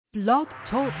Blog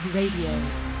Talk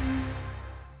Radio.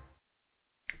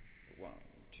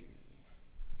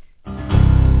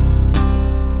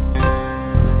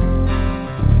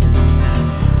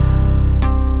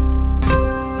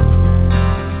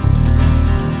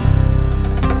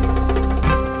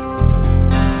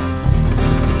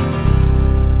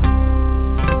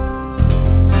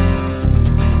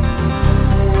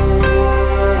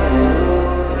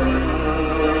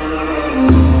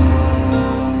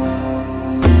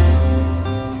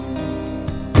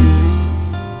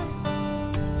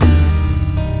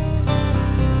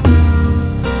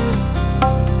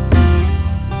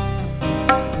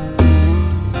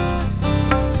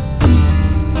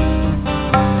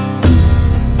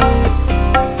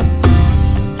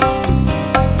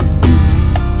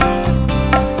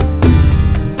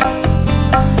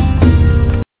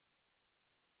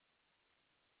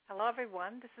 Hello,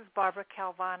 everyone. This is Barbara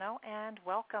Calvano, and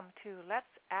welcome to Let's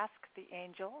Ask the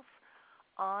Angels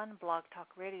on Blog Talk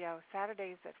Radio,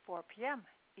 Saturdays at 4 p.m.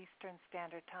 Eastern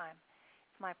Standard Time.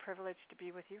 It's my privilege to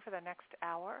be with you for the next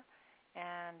hour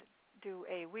and do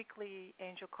a weekly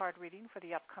angel card reading for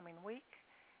the upcoming week,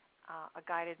 a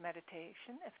guided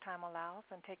meditation, if time allows,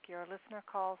 and take your listener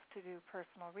calls to do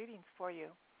personal readings for you.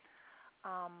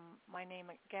 My name,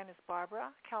 again, is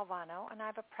Barbara Calvano, and I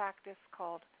have a practice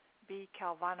called B.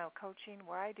 Calvano Coaching,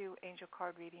 where I do angel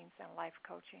card readings and life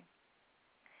coaching.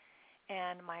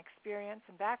 And my experience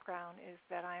and background is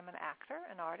that I'm an actor,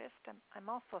 an artist, and I'm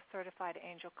also a certified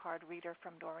angel card reader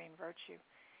from Doreen Virtue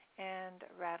and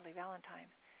Radley Valentine.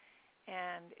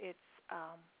 And it's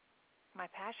my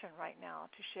passion right now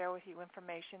to share with you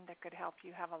information that could help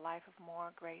you have a life of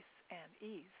more grace and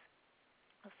ease.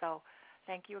 So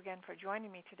thank you again for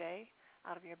joining me today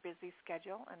out of your busy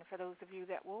schedule. And for those of you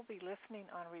that will be listening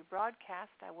on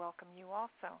rebroadcast, I welcome you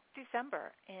also. December,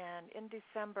 and in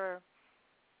December,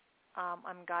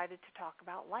 I'm guided to talk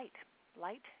about light,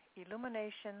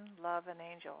 illumination, love, and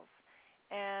angels.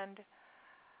 And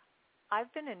I've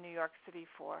been in New York City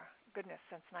for, goodness,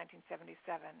 since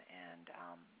 1977, and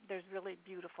there's really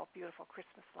beautiful, beautiful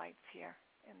Christmas lights here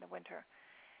in the winter.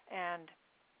 And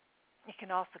it can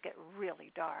also get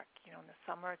really dark. You know, in the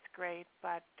summer it's great,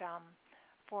 but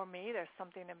for me, there's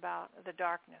something about the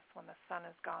darkness when the sun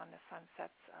is gone. The sun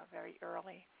sets very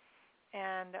early.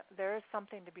 And there is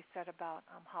something to be said about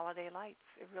holiday lights.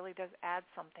 It really does add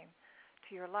something to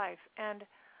your life. And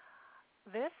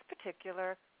this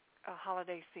particular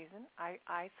holiday season,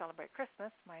 I celebrate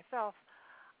Christmas myself.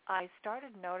 I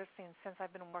started noticing, since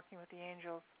I've been working with the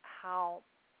angels, how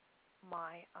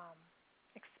my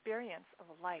experience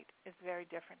of light is very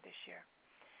different this year.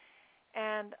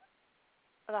 And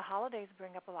the holidays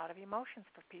bring up a lot of emotions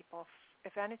for people.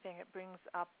 If anything, it brings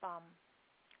up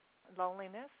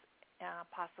loneliness,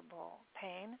 possible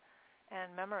pain,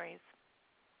 and memories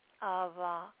of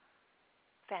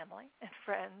family and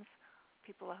friends,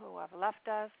 people who have left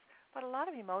us, but a lot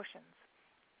of emotions.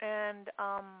 And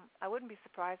I wouldn't be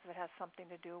surprised if it has something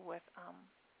to do with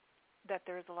that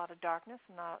there is a lot of darkness,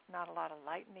 not a lot of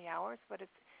light in the hours, but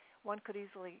one could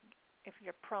easily, if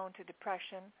you're prone to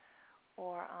depression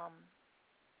or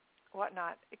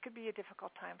whatnot, it could be a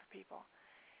difficult time for people.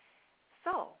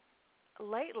 So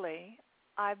lately,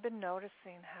 I've been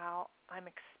noticing how I'm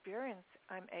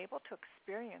able to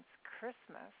experience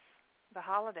Christmas, the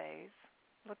holidays,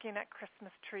 looking at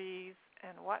Christmas trees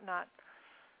and whatnot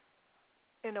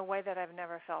in a way that I've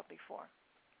never felt before.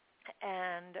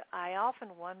 And I often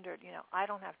wondered, you know, I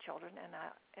don't have children,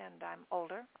 and I'm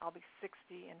older. I'll be 60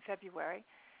 in February,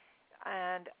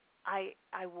 and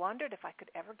I wondered if I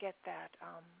could ever get that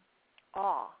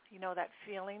awe, you know, that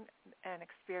feeling and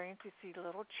experience you see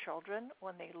little children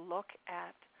when they look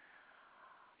at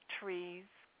trees,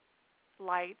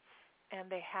 lights,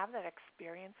 and they have that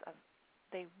experience of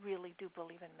they really do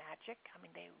believe in magic. I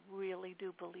mean, they really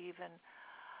do believe in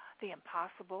the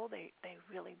impossible. They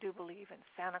really do believe in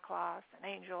Santa Claus and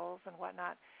angels and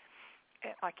whatnot.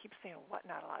 I keep saying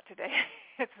whatnot a lot today.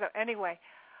 So anyway,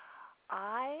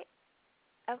 I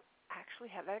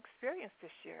actually had that experience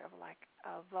this year of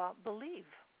belief,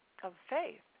 of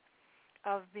faith,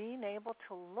 of being able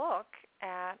to look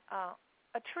at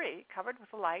a tree covered with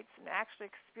lights and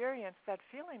actually experience that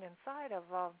feeling inside of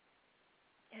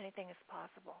anything is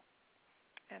possible,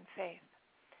 and faith.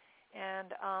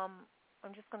 And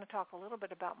I'm just going to talk a little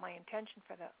bit about my intention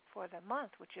for the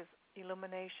month, which is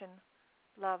illumination,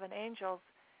 love, and angels.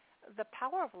 The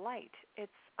power of light.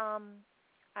 It's I'm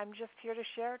just here to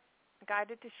share,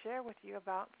 guided to share with you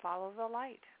about follow the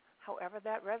light, however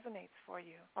that resonates for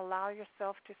you. Allow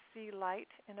yourself to see light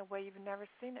in a way you've never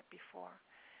seen it before.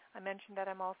 I mentioned that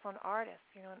I'm also an artist.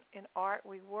 You know, in art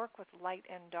we work with light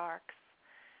and darks,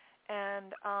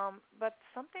 And but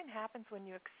something happens when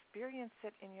you experience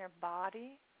it in your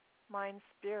body, mind,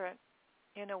 spirit,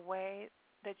 in a way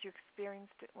that you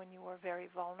experienced it when you were very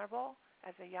vulnerable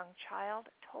as a young child,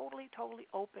 totally, totally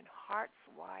open, hearts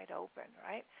wide open,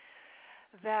 right?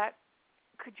 That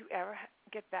could you ever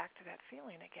get back to that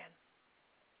feeling again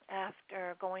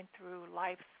after going through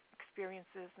life's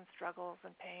experiences and struggles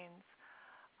and pains?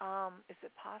 Is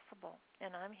it possible?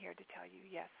 And I'm here to tell you,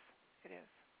 yes, it is.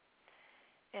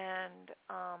 And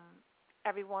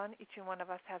everyone, each and one of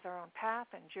us has our own path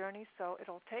and journey, so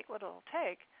it'll take what it'll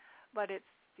take. But it's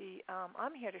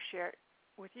I'm here to share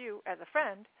with you as a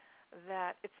friend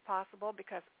that it's possible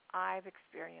because I've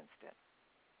experienced it.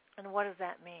 And what does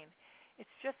that mean?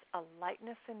 It's just a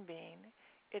lightness in being.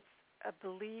 It's a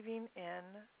believing in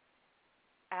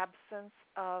absence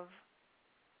of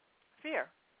fear.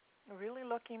 Really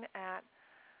looking at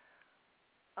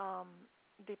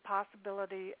the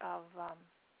possibility of,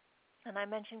 and I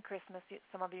mentioned Christmas.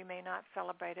 Some of you may not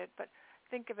celebrate it, but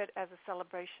think of it as a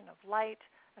celebration of light,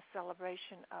 a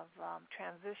celebration of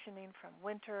transitioning from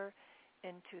winter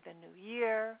into the new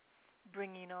year,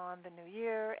 bringing on the new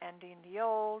year, ending the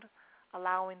old,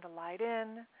 allowing the light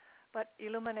in. But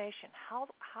illumination, how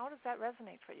does that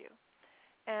resonate for you?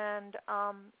 And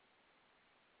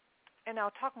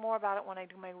I'll talk more about it when I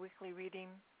do my weekly reading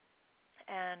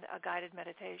and a guided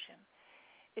meditation.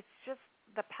 It's just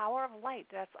the power of light.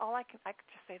 That's all I could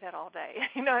just say that all day,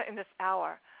 in this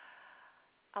hour.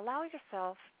 Allow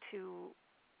yourself to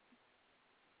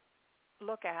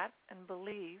look at and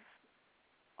believe,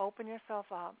 open yourself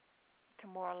up to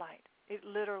more light. It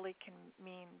literally can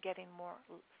mean getting more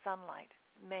sunlight.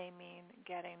 It may mean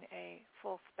getting a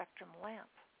full spectrum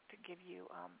lamp to give you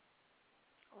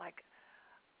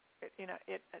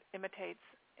it imitates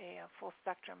a full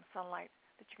spectrum sunlight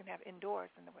that you can have indoors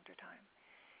in the wintertime.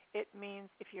 It means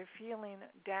if you're feeling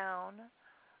down,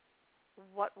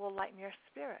 what will lighten your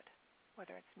spirit,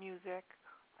 whether it's music,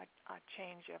 a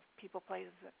change of people,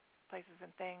 places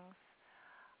and things,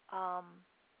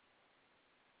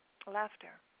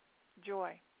 laughter,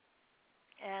 joy,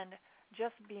 and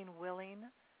just being willing,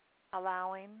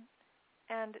 allowing,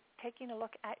 and taking a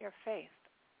look at your faith.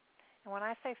 And when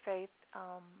I say faith,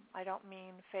 I don't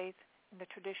mean faith in the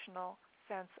traditional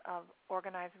sense of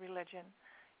organized religion.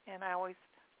 And I always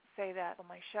say that on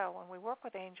my show. When we work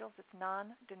with angels, it's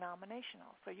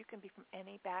non-denominational. So you can be from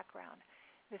any background.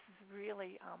 This is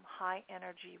really high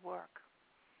energy work.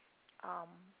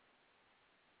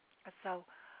 So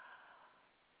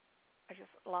I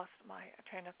just lost my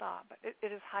train of thought. But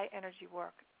it is high energy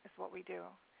work is what we do.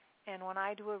 And when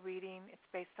I do a reading, it's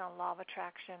based on law of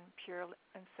attraction, pure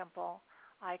and simple.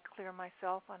 I clear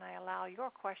myself and I allow your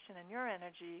question and your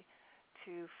energy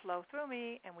to flow through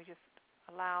me, and we just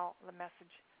allow the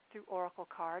message through oracle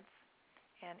cards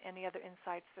and any other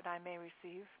insights that I may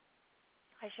receive.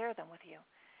 I share them with you.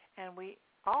 And we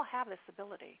all have this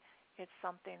ability. It's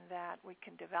something that we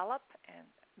can develop and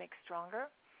make stronger,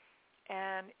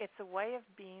 and it's a way of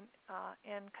being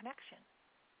in connection.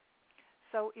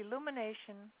 So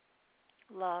illumination,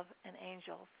 love, and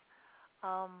angels.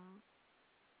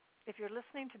 If you're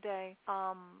listening today,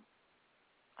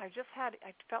 I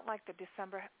felt like the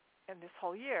December and this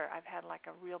whole year, I've had like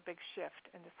a real big shift.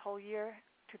 In this whole year,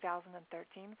 2013,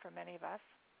 for many of us,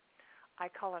 I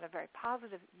call it a very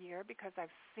positive year because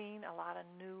I've seen a lot of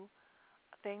new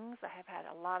things. I have had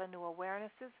a lot of new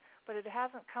awarenesses, but it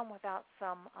hasn't come without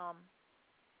some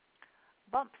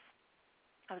bumps.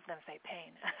 I was going to say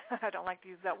pain. I don't like to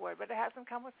use that word, but it hasn't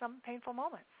come with some painful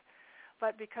moments.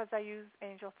 But because I use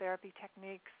angel therapy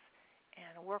techniques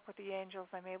and work with the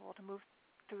angels, I'm able to move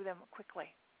through them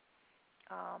quickly.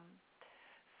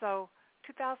 So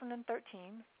 2013,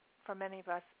 for many of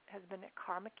us, has been a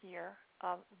karmic year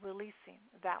of releasing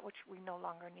that which we no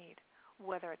longer need,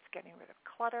 whether it's getting rid of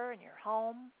clutter in your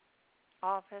home,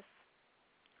 office,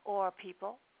 or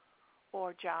people,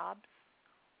 or jobs,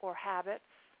 or habits.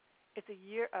 It's a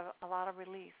year of a lot of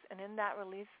release. And in that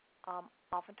release,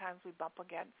 oftentimes we bump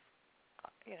against,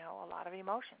 a lot of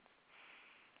emotions.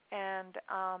 And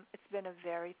it's been a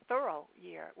very thorough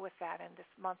year with that. And this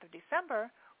month of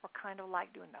December, we're kind of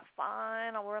like doing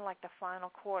we're in like the final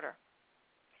quarter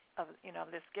of,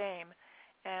 this game.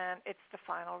 And it's the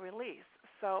final release.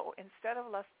 So instead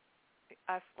of us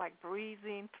like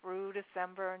breezing through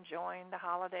December, enjoying the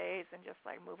holidays and just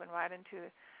like moving right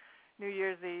into New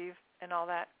Year's Eve and all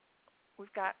that,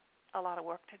 we've got a lot of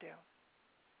work to do.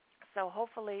 So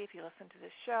hopefully if you listen to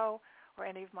this show or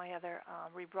any of my other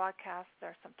rebroadcasts, there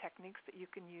are some techniques that you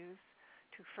can use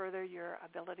to further your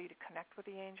ability to connect with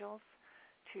the angels,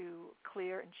 to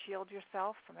clear and shield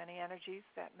yourself from any energies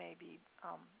that may be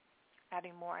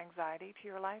adding more anxiety to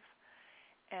your life.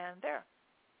 And there.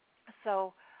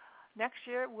 So next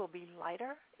year will be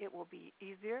lighter. It will be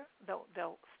easier.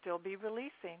 They'll still be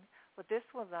releasing, but this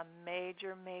was a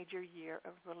major, major year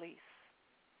of release.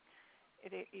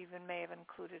 It even may have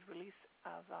included release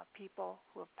of people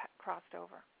who have crossed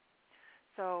over.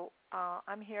 So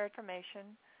I'm here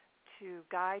information to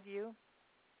guide you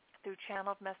through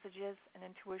channeled messages and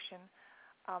intuition,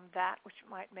 that which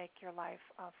might make your life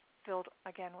filled,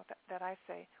 again, with that I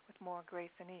say, with more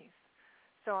grace and ease.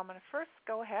 So I'm going to first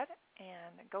go ahead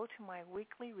and go to my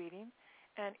weekly reading,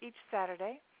 and each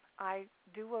Saturday I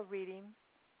do a reading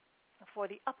for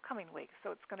the upcoming week.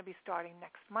 So it's going to be starting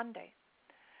next Monday.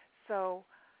 So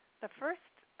the first,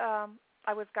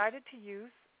 I was guided to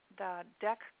use the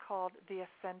deck called the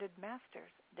Ascended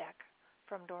Masters deck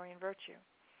from Doreen Virtue.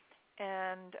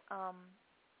 And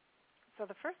so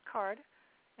the first card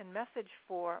and message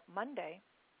for Monday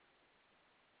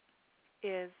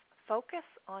is Focus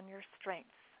on Your Strengths.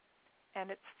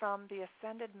 And it's from the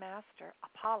Ascended Master,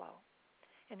 Apollo.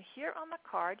 And here on the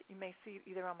card, you may see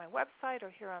either on my website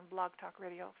or here on Blog Talk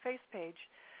Radio face page,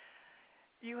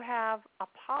 you have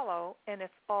Apollo, and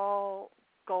it's all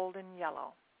golden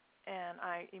yellow. And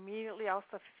I immediately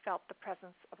also felt the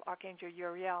presence of Archangel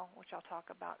Uriel, which I'll talk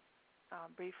about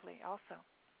briefly also.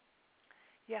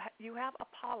 Yeah, you have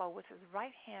Apollo with his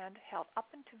right hand held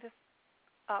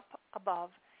up above,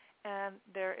 and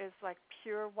there is like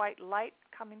pure white light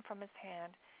coming from his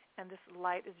hand, and this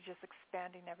light is just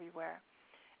expanding everywhere.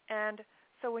 And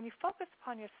so when you focus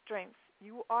upon your strengths,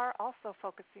 you are also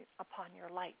focusing upon your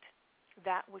light,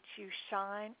 that which you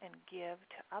shine and give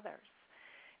to others.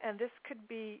 And this could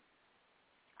be,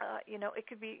 it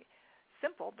could be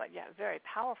simple, but yet very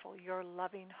powerful, your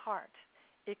loving heart.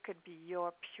 It could be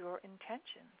your pure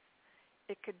intentions.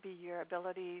 It could be your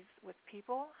abilities with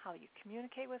people, how you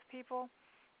communicate with people.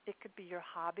 It could be your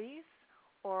hobbies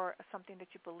or something that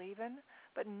you believe in.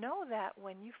 But know that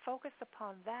when you focus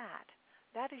upon that,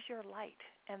 that is your light,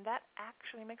 and that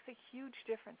actually makes a huge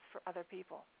difference for other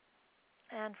people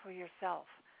and for yourself.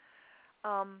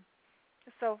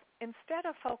 So instead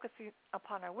of focusing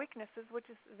upon our weaknesses, which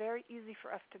is very easy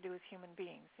for us to do as human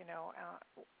beings,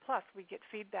 plus we get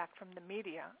feedback from the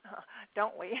media,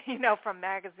 don't we? From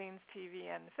magazines, TV,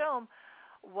 and film,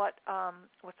 what's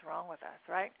wrong with us,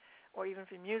 right? Or even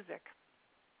from music.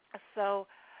 So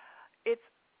it's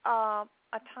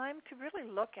a time to really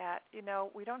look at,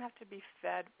 we don't have to be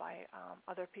fed by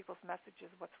other people's messages,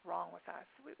 what's wrong with us.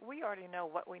 We already know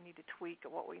what we need to tweak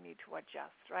or what we need to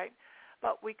adjust, right?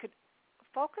 But we could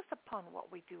focus upon what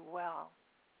we do well.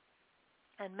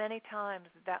 And many times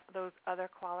those other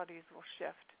qualities will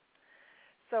shift.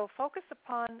 So focus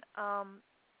upon,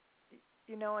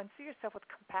 and see yourself with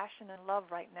compassion and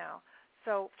love right now.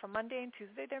 So for Monday and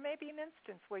Tuesday, there may be an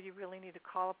instance where you really need to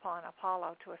call upon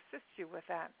Apollo to assist you with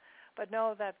that. But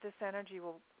know that this energy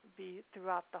will be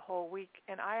throughout the whole week,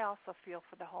 and I also feel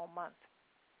for the whole month.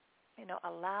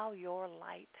 Allow your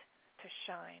light to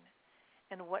shine.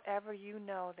 And whatever you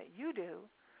know that you do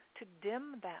to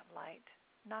dim that light,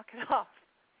 knock it off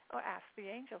or ask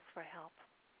the angels for help.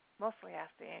 Mostly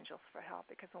ask the angels for help,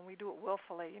 because when we do it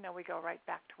willfully, we go right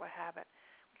back to a habit.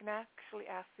 We can actually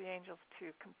ask the angels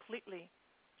to completely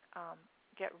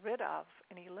get rid of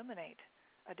and eliminate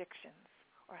addictions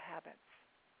or habits.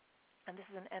 And this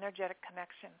is an energetic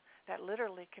connection that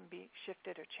literally can be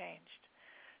shifted or changed.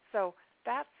 So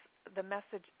that's the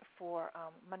message for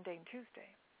Monday and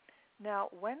Tuesday. Now,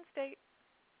 Monday,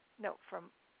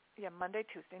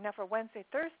 Tuesday. Now, for Wednesday,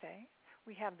 Thursday,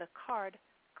 we have the card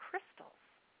Crystals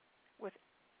with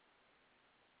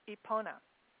Epona.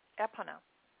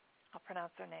 I'll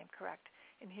pronounce their name correct.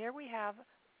 And here we have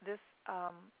this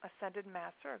ascended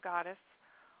master or goddess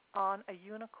on a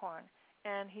unicorn,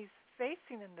 and he's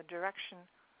facing in the direction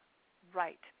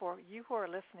right. For you who are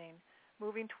listening,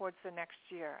 moving towards the next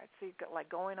year. I see like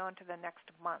going on to the next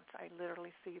month. I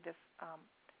literally see this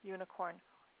unicorn,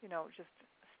 just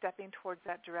stepping towards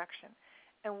that direction.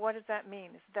 And what does that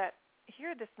mean? Is that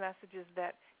here this message is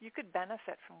that you could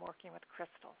benefit from working with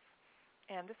crystals.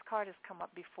 And this card has come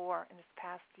up before in this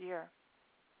past year.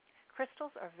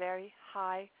 Crystals are very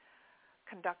high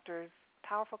conductors,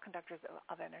 powerful conductors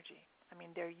of energy. I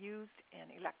mean, they're used in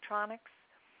electronics,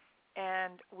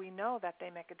 and we know that they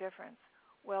make a difference.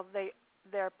 Well,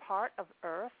 they're part of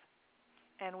Earth,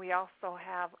 and we also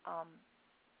have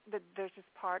there's this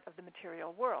part of the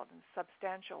material world and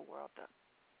substantial world,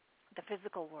 the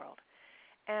physical world.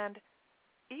 And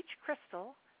each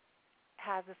crystal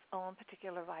has its own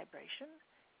particular vibration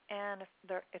and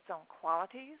its own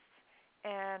qualities,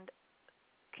 and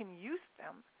can use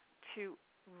them to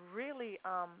really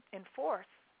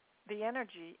enforce the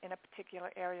energy in a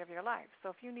particular area of your life. So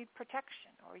if you need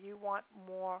protection, or you want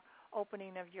more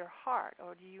opening of your heart,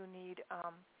 or do you need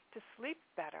to sleep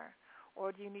better,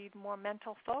 or do you need more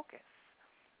mental focus,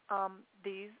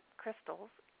 these crystals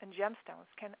and gemstones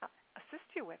can assist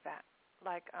you with that,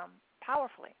 like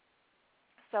powerfully.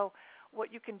 So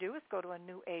what you can do is go to a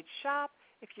New Age shop.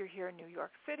 If you're here in New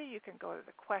York City, you can go to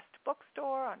the Quest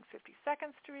bookstore on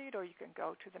 52nd Street, or you can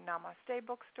go to the Namaste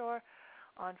bookstore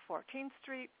on 14th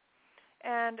Street,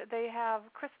 and they have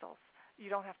crystals. You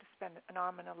don't have to spend an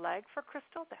arm and a leg for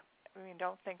crystal.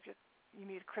 Don't think that you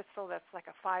need a crystal that's like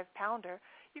a 5-pounder.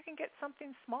 You can get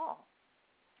something small,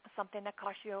 something that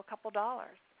costs you a couple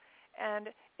dollars. And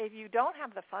if you don't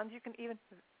have the funds, you can even,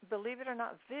 believe it or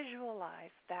not,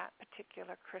 visualize that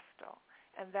particular crystal,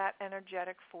 and that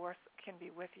energetic force can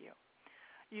be with you.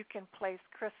 You can place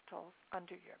crystals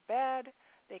under your bed.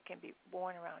 They can be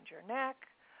worn around your neck.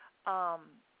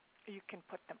 You can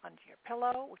put them under your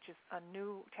pillow, which is a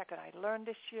new tech that I learned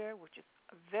this year, which is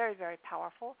very, very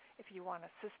powerful if you want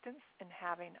assistance in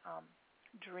having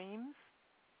dreams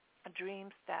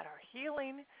that are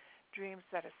healing, dreams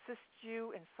that assist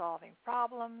you in solving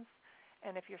problems.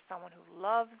 And if you're someone who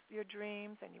loves your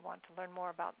dreams and you want to learn more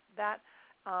about that,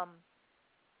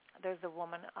 there's a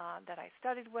woman that I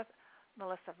studied with,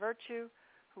 Melissa Virtue,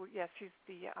 who, yes, she's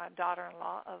the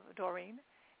daughter-in-law of Doreen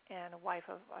and a wife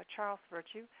of Charles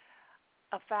Virtue.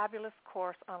 A fabulous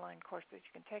course, online course that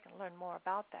you can take and learn more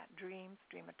about that, dreams,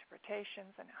 dream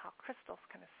interpretations, and how crystals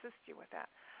can assist you with that.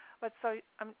 But so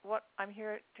what I'm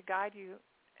here to guide you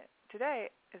today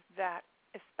is that,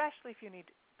 especially if you need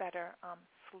better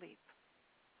sleep,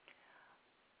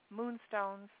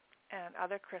 moonstones and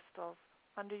other crystals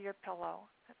under your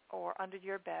pillow or under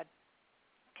your bed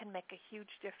can make a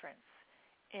huge difference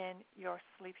in your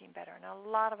sleeping better. And a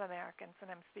lot of Americans, and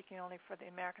I'm speaking only for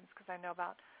the Americans because I know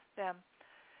about them,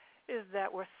 is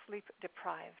that we're sleep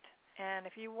deprived. And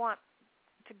if you want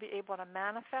to be able to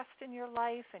manifest in your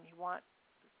life, and you want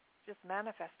just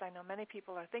manifest, I know many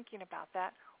people are thinking about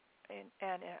that,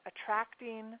 and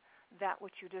attracting that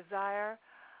which you desire,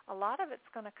 a lot of it's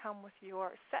going to come with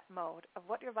your set mode of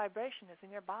what your vibration is in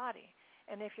your body.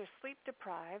 And if you're sleep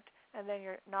deprived, and then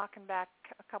you're knocking back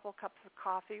a couple cups of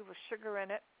coffee with sugar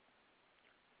in it,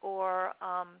 or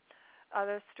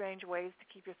other strange ways to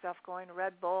keep yourself going,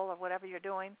 Red Bull or whatever you're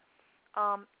doing,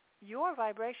 your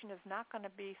vibration is not going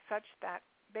to be such that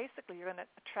basically you're going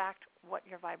to attract what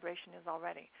your vibration is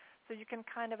already. So you can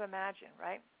kind of imagine,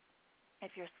 right?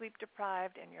 If you're sleep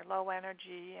deprived and you're low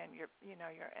energy and your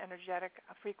energetic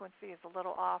frequency is a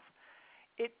little off,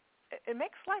 it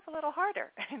makes life a little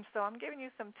harder. And so I'm giving you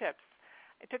some tips.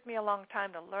 It took me a long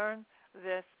time to learn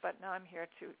this, but now I'm here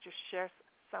to just share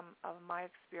some of my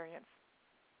experience.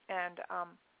 And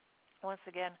once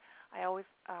again, I always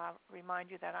remind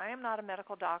you that I am not a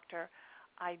medical doctor.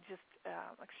 I just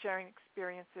like sharing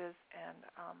experiences and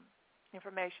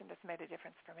information that's made a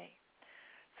difference for me.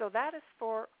 So that is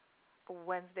for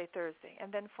Wednesday, Thursday.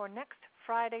 And then for next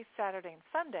Friday, Saturday, and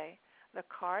Sunday, the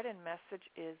card and message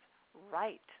is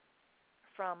right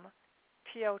from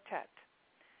Teotet.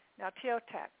 Now,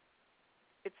 Teotet,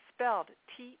 it's spelled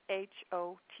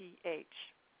T-H-O-T-H.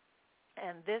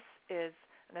 And this is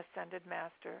an ascended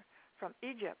master from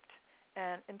Egypt.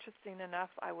 And interesting enough,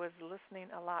 I was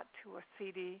listening a lot to a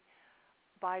CD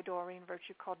by Doreen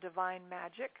Virtue called Divine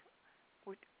Magic,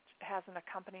 which has an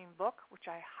accompanying book, which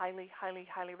I highly, highly,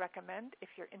 highly recommend if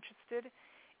you're interested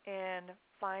in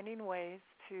finding ways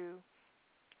to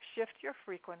shift your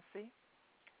frequency,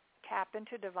 tap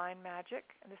into divine magic,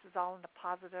 and this is all in the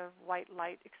positive white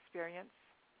light experience,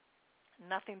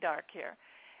 nothing dark here.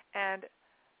 And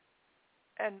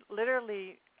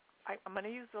literally, I'm going to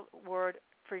use the word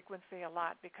frequency a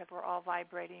lot because we're all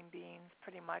vibrating beings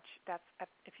pretty much. That's,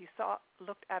 if you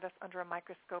looked at us under a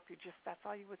microscope, that's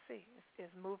all you would see is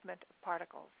movement of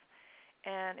particles.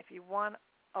 And if you want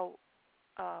a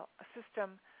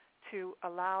system to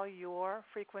allow your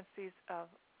frequencies of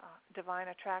divine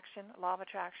attraction, law of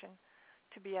attraction,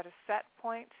 to be at a set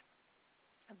point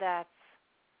that's,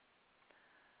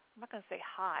 I'm not going to say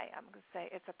high, I'm going to say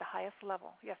it's at the highest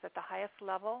level. Yes, at the highest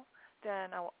level, then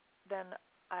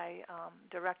I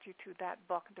direct you to that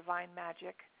book, Divine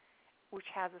Magic, which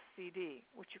has a CD,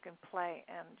 which you can play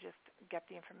and just get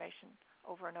the information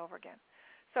over and over again.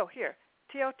 So here,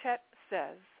 Teotet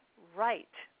says,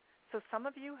 right. So some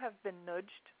of you have been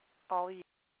nudged all year.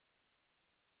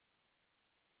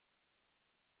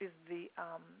 Is the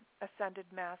ascended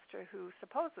master who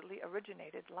supposedly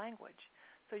originated language.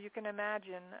 So you can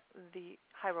imagine the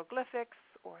hieroglyphics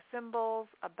or symbols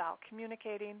about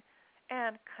communicating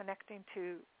and connecting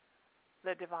to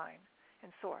the divine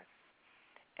and source.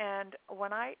 And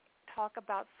when I talk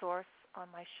about source on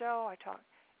my show,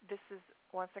 this is,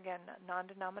 once again,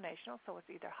 non-denominational, so it's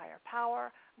either higher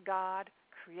power, God,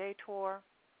 creator,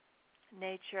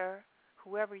 nature,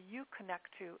 whoever you connect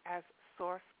to as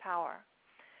source power.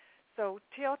 So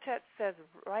Teotet says,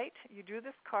 write. You do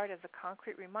this card as a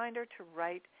concrete reminder to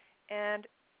write, and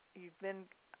you've been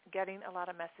getting a lot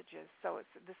of messages. So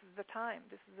this is the time.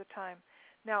 This is the time.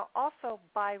 Now, also,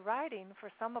 by writing, for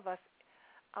some of us,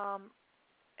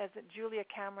 as Julia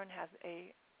Cameron has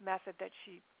a method that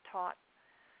she taught,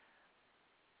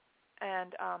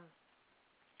 and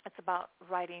it's about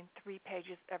writing 3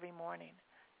 pages every morning.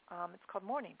 It's called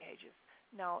Morning Pages.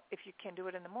 Now, if you can do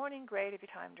it in the morning, great. If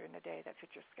you time during the day, that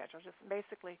fits your schedule. Just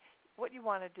basically, what you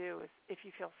want to do is, if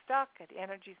you feel stuck, if the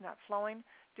energy's not flowing,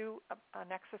 do an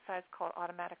exercise called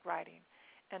automatic writing.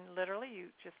 And literally,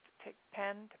 you just take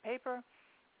pen to paper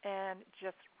and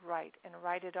just write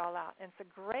it all out. And it's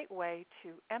a great way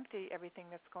to empty everything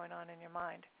that's going on in your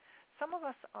mind. Some of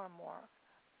us are more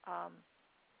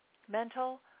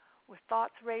mental, with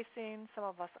thoughts racing. Some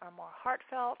of us are more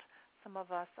heartfelt. Some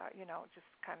of us are, just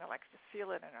kind of like just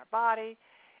feel it in our body.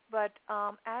 But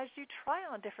as you try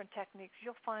on different techniques,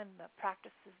 you'll find the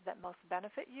practices that most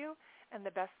benefit you, and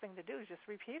the best thing to do is just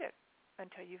repeat it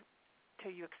until you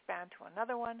expand to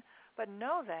another one. But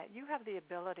know that you have the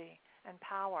ability and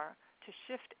power to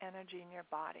shift energy in your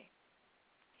body.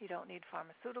 You don't need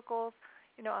pharmaceuticals,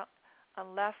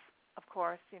 unless, of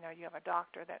course, you have a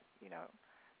doctor that,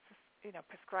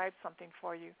 prescribes something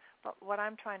for you. But what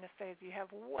I'm trying to say is you have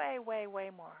way, way, way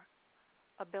more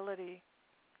ability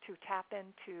to tap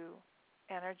into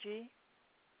energy,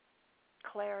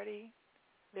 clarity,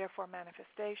 therefore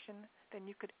manifestation, than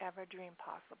you could ever dream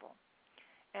possible.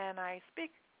 And I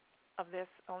speak of this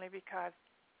only because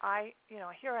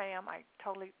here I am. I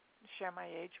totally share my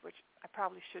age, which I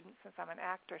probably shouldn't since I'm an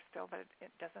actor still, but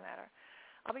it doesn't matter.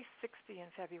 I'll be 60 in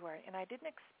February, and I didn't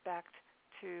expect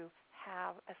to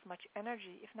have as much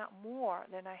energy, if not more,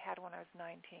 than I had when I was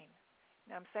 19.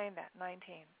 Now I'm saying that,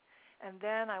 19. And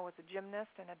then I was a gymnast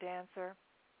and a dancer,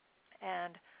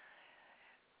 and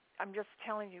I'm just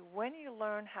telling you, when you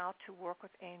learn how to work with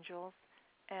angels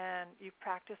and you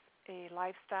practice a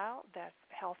lifestyle that's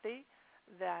healthy,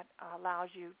 that allows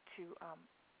you to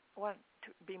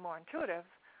be more intuitive,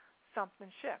 something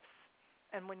shifts.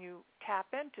 And when you tap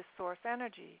into source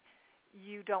energy,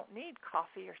 you don't need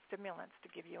coffee or stimulants to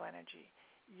give you energy.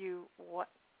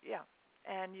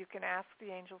 And you can ask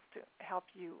the angels to help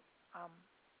you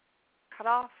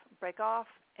break off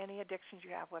any addictions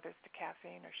you have, whether it's to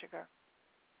caffeine or sugar.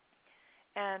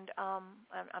 And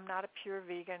I'm not a pure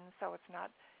vegan, so it's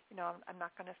not, I'm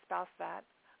not going to espouse that.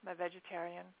 I'm a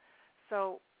vegetarian.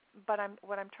 So, but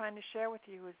what I'm trying to share with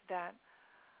you is that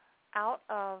out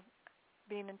of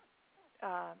being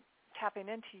tapping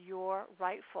into your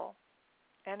rightful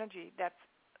energy that's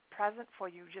present for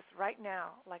you just right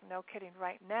now, like no kidding,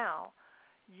 right now,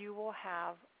 you will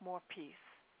have more peace.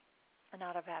 And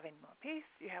out of having more peace,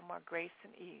 you have more grace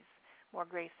and ease. More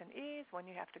grace and ease when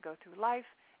you have to go through life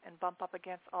and bump up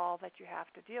against all that you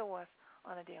have to deal with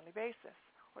on a daily basis,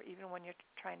 or even when you're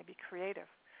trying to be creative.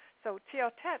 So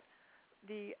Teotet,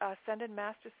 the Ascended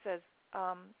Master, says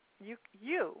you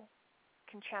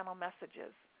can channel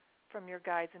messages from your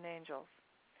guides and angels.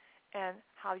 And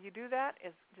how you do that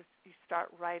is just you start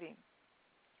writing.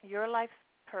 Your life's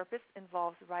purpose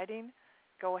involves writing.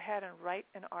 Go ahead and write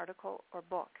an article or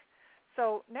book.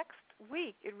 So next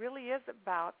week, it really is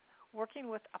about working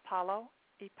with Apollo,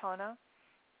 Epona,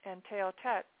 and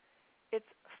Teotet. It's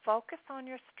focus on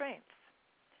your strengths.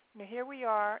 Now, here we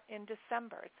are in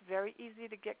December. It's very easy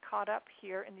to get caught up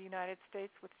here in the United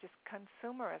States with just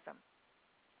consumerism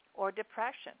or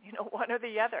depression. One or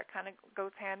the other kind of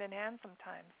goes hand in hand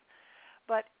sometimes.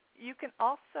 But you can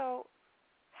also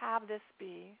have this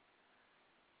be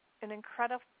an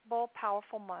incredible,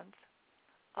 powerful month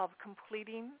of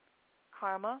completing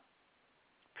karma,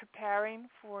 preparing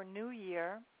for a new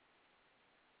year,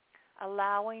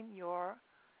 allowing your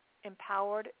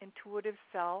empowered, intuitive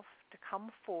self to come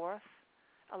forth,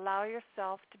 allow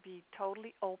yourself to be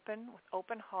totally open, with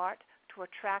open heart, to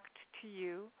attract to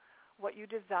you what you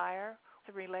desire,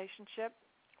 the relationship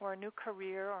or a new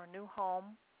career or a new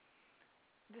home.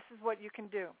 This is what you can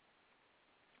do.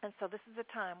 And so this is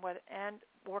a time, and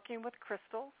working with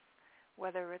crystals,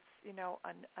 whether it's,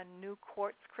 a new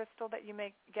quartz crystal that you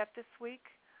may get this week,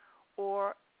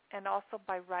 and also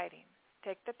by writing.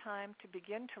 Take the time to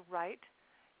begin to write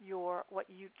what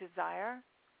you desire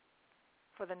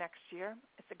for the next year.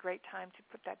 It's a great time to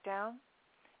put that down.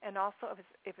 And also,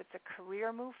 if it's a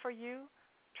career move for you,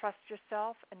 trust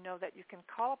yourself and know that you can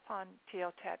call upon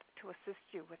Teotet to assist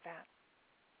you with that.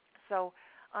 So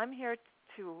I'm here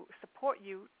to support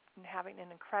you in having an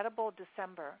incredible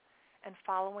December and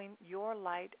following your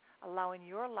light, allowing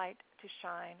your light to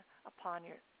shine upon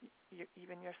your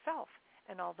even yourself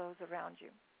and all those around you.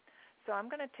 So I'm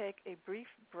going to take a brief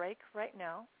break right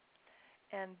now,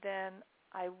 and then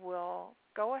I will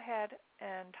go ahead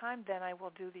and then I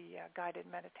will do the guided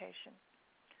meditation.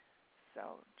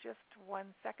 So just 1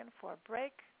 second for a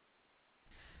break.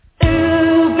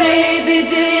 Ooh, baby,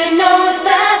 do you know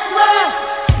that's what?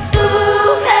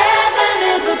 Ooh, heaven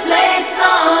is a place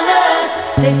on earth.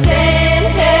 They say in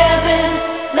heaven,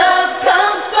 love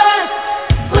comes first.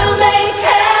 We'll make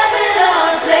heaven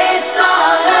our place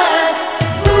on earth.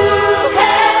 Ooh,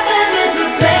 heaven is a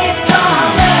place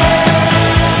on earth.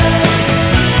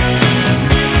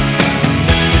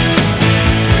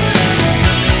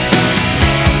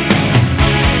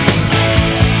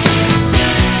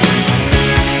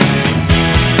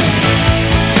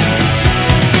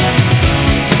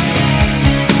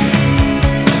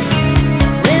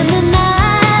 When the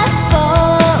night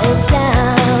falls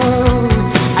down,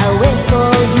 I wait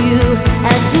for you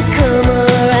as you come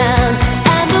around,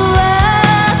 and the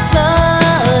world's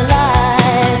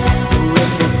alive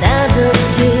with the sound of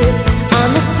kids on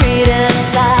the street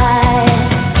outside.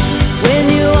 When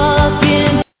you walk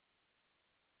in.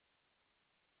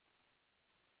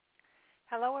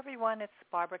 Hello, everyone. It's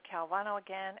Barbara Calvano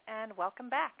again, and welcome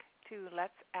back to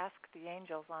Let's Ask the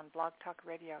Angels on Blog Talk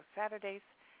Radio, Saturdays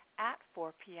at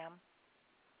 4 p.m.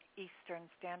 Eastern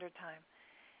Standard Time.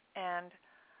 And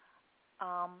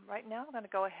right now I'm going to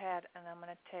go ahead and I'm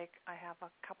going to I have a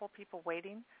couple people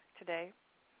waiting today,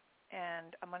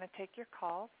 and I'm going to take your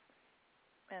calls,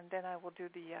 and then I will do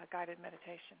the guided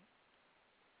meditation.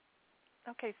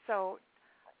 Okay, so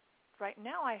right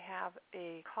now I have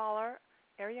a caller,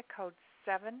 area code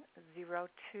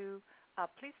 702.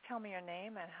 Please tell me your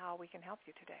name and how we can help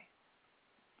you today.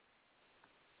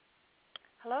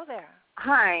 Hello there.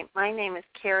 Hi, my name is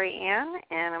Carrie Ann,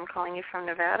 and I'm calling you from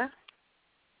Nevada.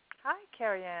 Hi,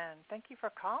 Carrie Ann. Thank you for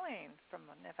calling from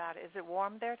Nevada. Is it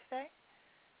warm there today?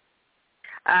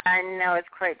 No, it's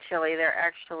quite chilly. They're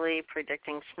actually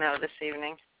predicting snow this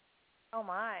evening. Oh,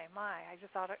 my. I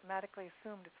just automatically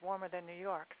assumed it's warmer than New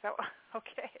York, so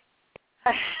okay.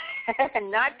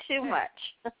 Not too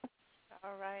much.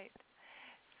 All right.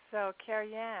 So,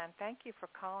 Carrie Ann, thank you for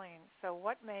calling. So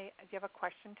do you have a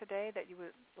question today that you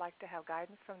would like to have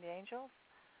guidance from the angels?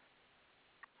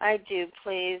 I do,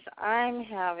 please. I'm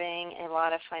having a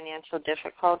lot of financial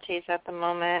difficulties at the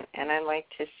moment, and I'd like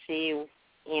to see,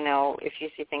 if you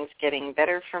see things getting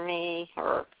better for me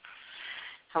or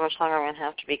how much longer I'm going to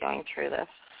have to be going through this.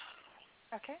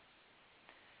 Okay.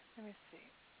 Let me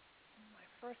see. My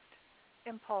first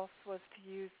impulse was to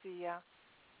use the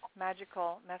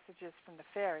magical messages from the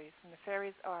fairies. And the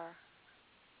fairies are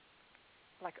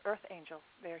like earth angels.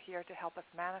 They're here to help us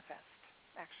manifest,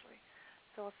 actually.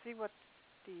 So we'll see what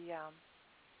the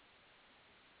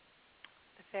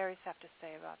fairies have to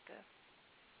say about this.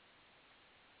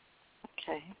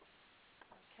 Okay.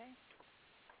 Okay.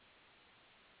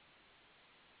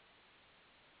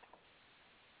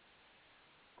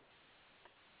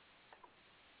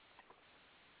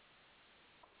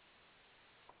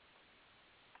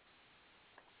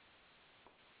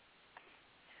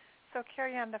 So,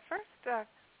 Carrie Ann, the first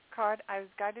card, I was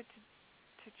guided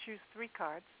to choose 3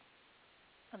 cards.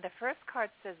 And the first card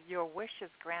says, your wish is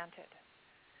granted.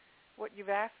 What you've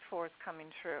asked for is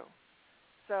coming true.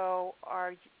 So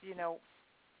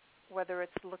whether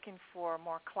it's looking for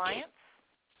more clients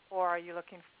or are you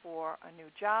looking for a new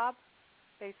job,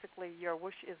 basically your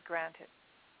wish is granted.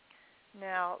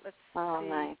 Now, let's see.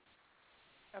 Nice.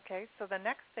 Okay, so the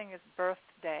next thing is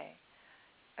birthday.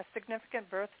 A significant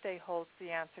birthday holds the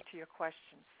answer to your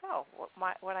question. So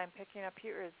what I'm picking up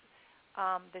here is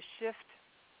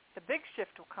the big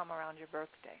shift will come around your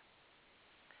birthday.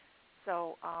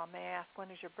 So may I ask, when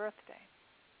is your birthday?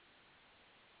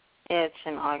 It's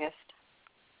in August.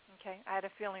 Okay, I had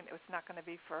a feeling it was not going to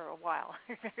be for a while.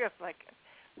 It's like,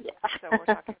 yeah. So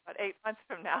we're talking about 8 months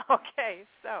from now. Okay,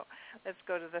 so let's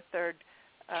go to the third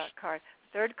card.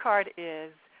 Third card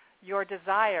is your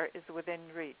desire is within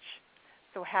reach.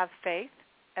 So have faith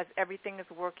as everything is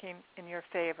working in your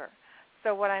favor.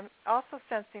 So what I'm also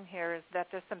sensing here is that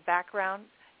there's some background.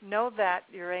 Know that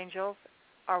your angels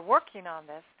are working on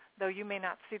this, though you may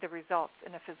not see the results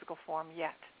in a physical form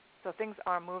yet. So things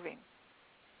are moving.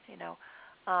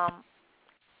 I'm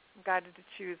guided to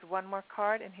choose one more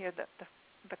card, and here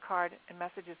the card and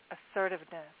message is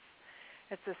assertiveness.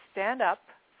 It's a stand up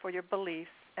for your beliefs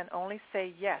and only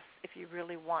say yes if you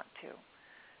really want to.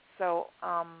 So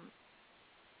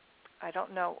I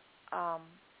don't know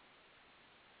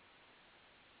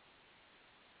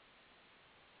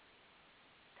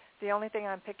The only thing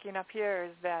I'm picking up here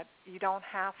is that you don't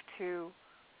have to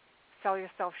sell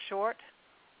yourself short,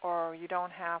 or you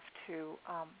don't have to,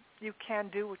 you can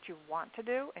do what you want to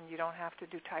do, and you don't have to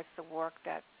do types of work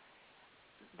that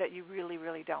you really,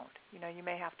 really don't. You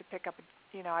may have to pick up,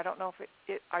 I don't know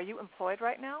if are you employed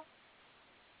right now?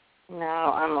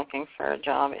 No, I'm looking for a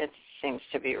job. It seems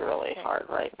to be really hard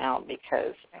right now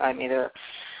because I'm either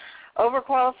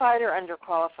overqualified or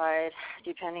underqualified,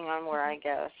 depending on where I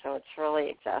go. So it's really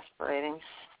exasperating.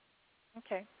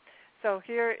 Okay. So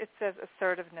here it says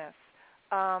assertiveness.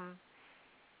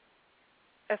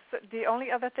 The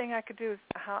only other thing I could do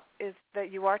is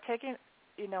that you are taking,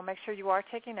 make sure you are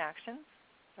taking actions,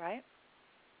 right?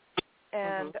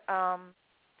 And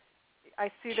I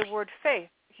see the word faith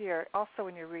here also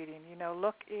in your reading.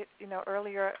 Look,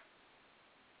 earlier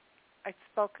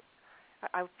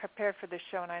I prepared for this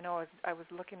show, and I know I was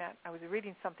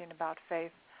reading something about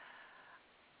faith.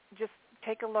 Just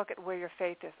take a look at where your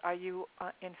faith is. Are you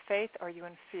in faith, or are you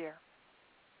in fear?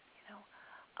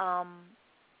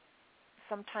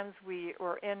 Sometimes we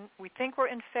think we're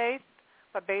in faith,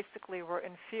 but basically we're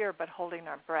in fear, but holding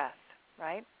our breath,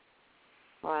 right?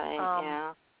 Right.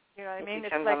 Yeah. You know what I mean?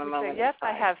 It's like we say, yes,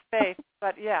 I have faith,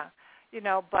 but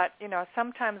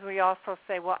sometimes we also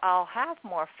say, well, I'll have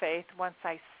more faith once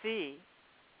I see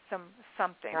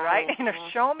something, right?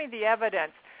 Show me the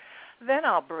evidence, then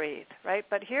I'll breathe, right?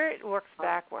 But here it works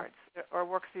backwards, or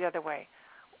works the other way.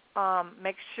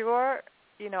 Make sure,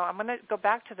 I'm going to go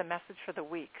back to the message for the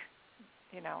week.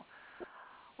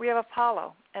 We have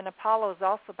Apollo, and Apollo is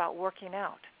also about working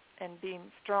out and being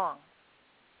strong.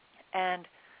 And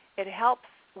it helps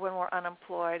when we're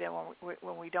unemployed and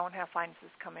when we don't have finances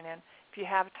coming in. If you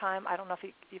have time, I don't know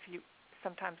if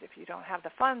you don't have the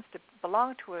funds to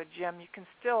belong to a gym, you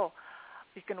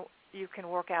can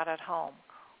work out at home,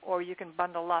 or you can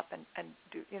bundle up and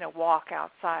do walk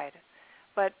outside.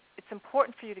 But it's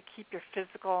important for you to keep your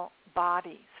physical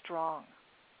body strong,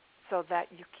 so that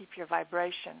you keep your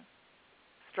vibration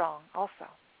strong also.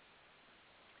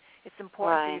 It's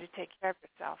important for you to take care of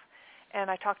yourself. And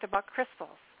I talked about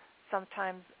crystals.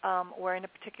 Sometimes wearing a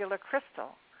particular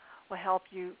crystal will help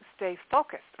you stay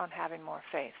focused on having more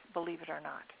faith, believe it or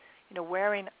not.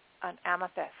 Wearing an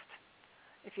amethyst,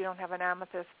 if you don't have an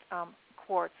amethyst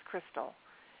quartz crystal.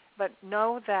 But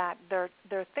know that there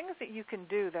are things that you can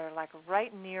do that are like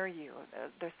right near you.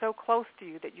 They're so close to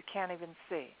you that you can't even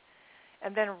see.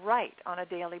 And then write on a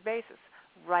daily basis.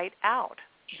 Write out.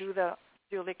 Do the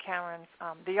Julie Cameron's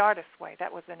The Artist's Way.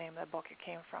 That was the name of the book it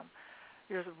came from.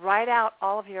 Just write out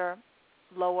all of your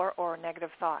lower or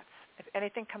negative thoughts. If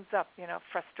anything comes up,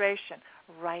 frustration,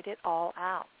 write it all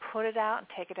out. Put it out and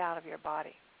take it out of your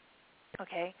body.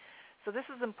 Okay? So this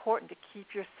is important to keep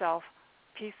yourself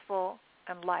peaceful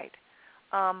and light.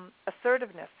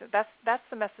 Assertiveness. That's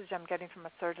the message I'm getting from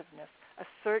assertiveness.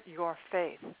 Assert your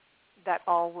faith that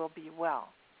all will be well.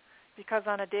 Because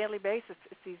on a daily basis,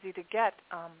 it's easy to get,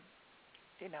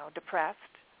 depressed,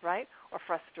 right, or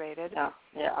frustrated.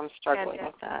 Yeah, I'm struggling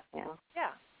with that.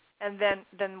 Yeah, and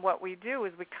then what we do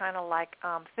is we kind of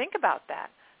think about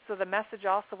that. So the message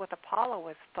also with Apollo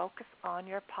is focus on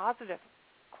your positive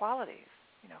qualities.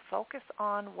 Focus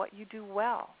on what you do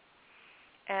well,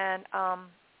 and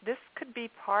this could be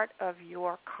part of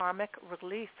your karmic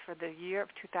release for the year of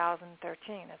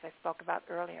 2013, as I spoke about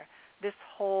earlier. This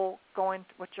whole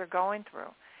what you're going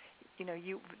through.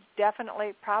 You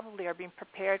definitely probably are being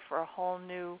prepared for a whole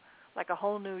new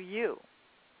you.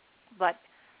 But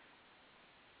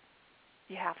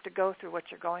you have to go through what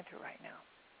you're going through right now.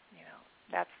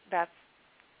 That's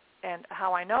and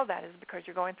how I know that is because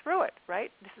you're going through it,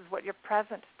 right? This is what you're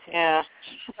present to. Yeah.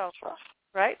 So,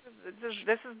 right?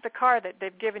 This is the car that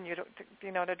they've given you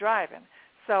to drive in.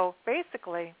 So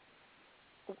basically,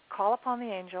 call upon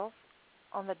the angels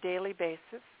on the daily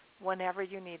basis whenever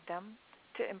you need them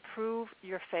to improve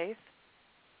your faith.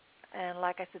 And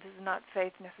like I said, this is not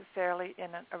faith necessarily in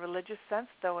a religious sense,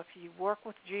 though if you work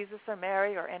with Jesus or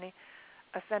Mary or any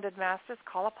ascended masters,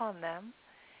 call upon them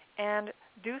and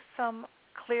do some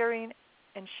clearing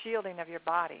and shielding of your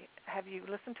body. Have you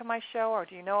listened to my show, or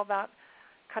do you know about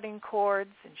cutting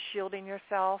cords and shielding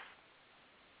yourself?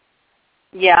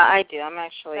 Yeah, I do. I'm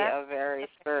actually a very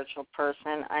spiritual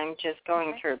person. I'm just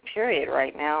going through a period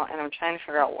right now, and I'm trying to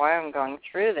figure out why I'm going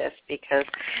through this because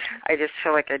I just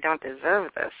feel like I don't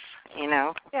deserve this,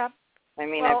 Yeah. I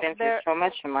mean, I've been through so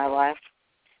much in my life.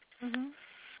 Mm-hmm.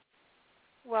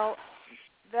 Well,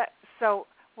 so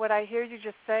what I hear you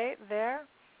just say there,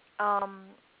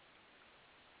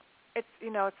 it's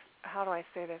how do I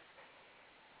say this?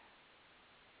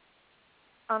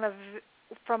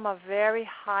 From a very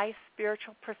high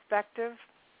spiritual perspective,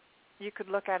 you could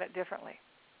look at it differently.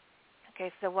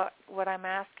 Okay, so what I'm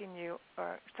asking you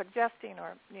or suggesting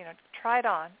or, try it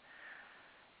on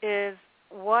is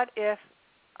what if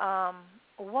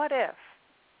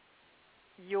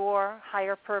your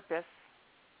higher purpose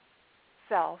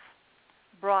self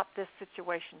brought this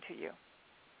situation to you?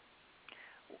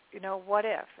 What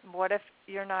if? What if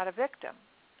you're not a victim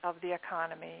of the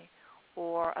economy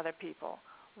or other people?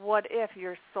 What if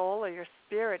your soul or your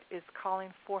spirit is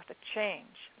calling forth a change?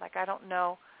 Like, I don't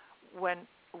know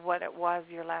what it was,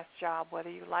 your last job, whether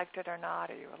you liked it or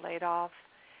not, or you were laid off.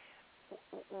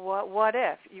 What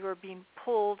if you were being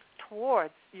pulled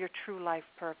towards your true life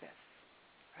purpose,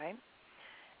 right?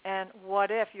 And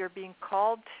what if you're being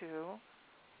called to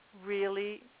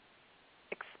really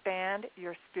expand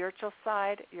your spiritual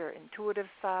side, your intuitive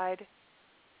side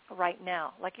right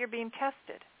now, like you're being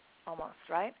tested almost,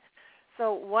 right?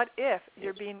 So what if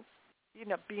you're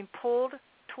being pulled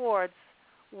towards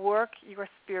work your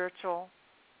spiritual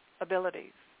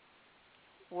abilities,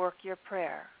 work your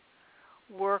prayer,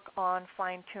 work on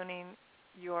fine-tuning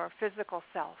your physical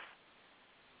self,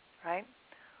 right?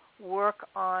 Work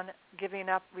on giving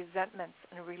up resentments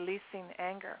and releasing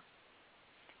anger.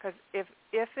 Because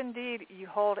if indeed you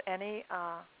hold any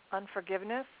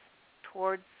unforgiveness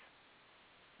towards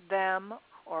them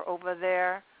or over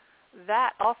there,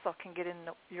 that also can get in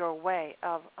your way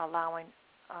of allowing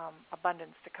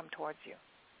abundance to come towards you.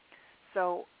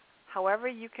 So however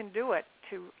you can do it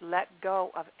to let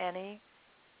go of any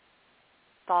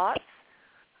thoughts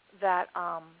that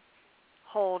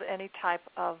hold any type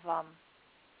of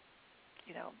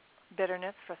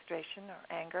bitterness, frustration,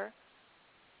 or anger,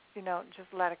 just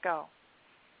let it go.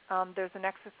 There's an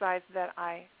exercise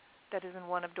that is in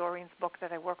one of Doreen's books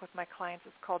that I work with my clients.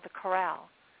 It's called the corral.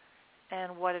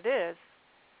 And what it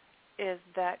is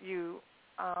that you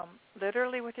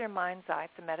literally with your mind's eye,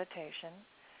 it's a meditation,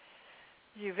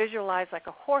 you visualize like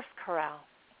a horse corral.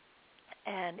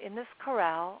 And in this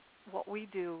corral, what we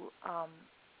do,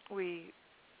 we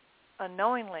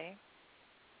unknowingly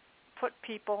put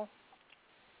people,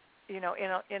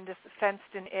 in this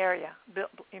fenced-in area. This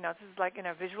is like in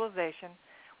a visualization.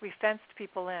 We fenced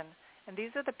people in, and these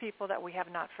are the people that we have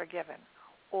not forgiven,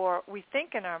 or we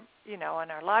think in our, in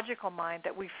our logical mind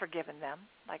that we've forgiven them.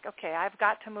 Like, okay, I've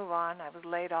got to move on. I was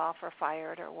laid off or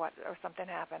fired or something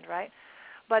happened, right?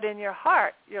 But in your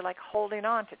heart, you're like holding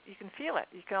on to. You can feel it.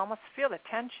 You can almost feel the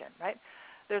tension, right?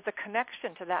 There's a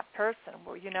connection to that person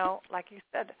where, like you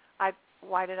said,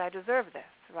 why did I deserve this,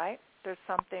 right? There's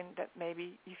something that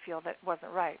maybe you feel that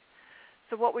wasn't right.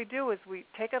 So what we do is we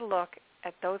take a look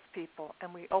at those people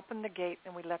and we open the gate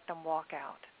and we let them walk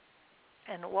out.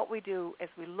 And what we do is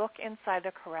we look inside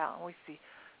the corral and we see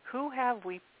who have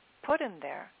we put in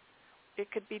there. It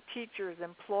could be teachers,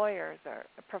 employers, or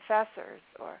professors,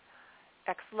 or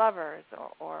ex-lovers,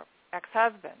 or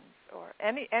ex-husbands, or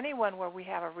anyone where we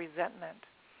have a resentment.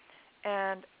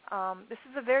 And this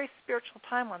is a very spiritual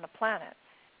time on the planet.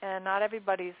 And not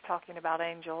everybody's talking about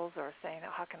angels or saying,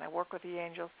 how can I work with the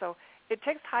angels? So it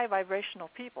takes high vibrational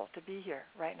people to be here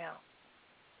right now.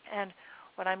 And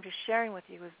what I'm just sharing with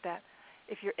you is that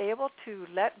if you're able to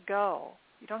let go,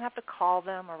 you don't have to call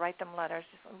them or write them letters.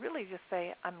 Just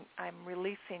say, I'm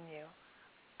releasing you.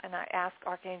 And I ask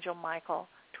Archangel Michael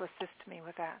to assist me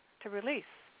with that, to release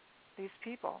these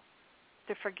people,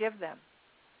 to forgive them,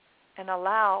 and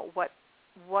allow what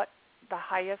the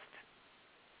highest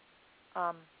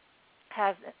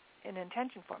has an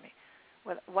intention for me.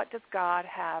 What does God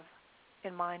have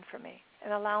in mind for me?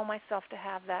 And allow myself to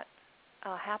have that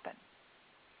happen.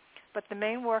 But the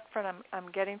main work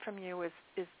I'm getting from you is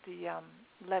the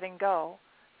letting go,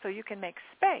 so you can make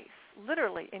space,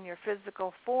 literally, in your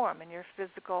physical form, in your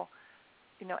physical,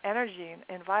 energy and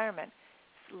environment.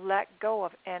 Let go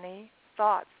of any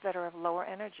thoughts that are of lower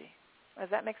energy. Does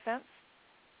that make sense?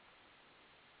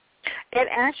 It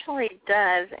actually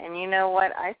does, and you know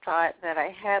what? I thought that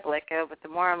I had let go, but the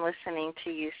more I'm listening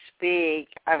to you speak,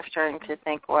 I'm starting to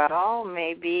think, well,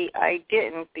 maybe I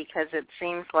didn't, because it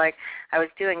seems like I was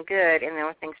doing good, and then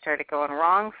when things started going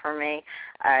wrong for me,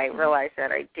 I realized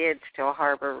that I did still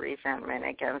harbor resentment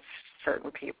against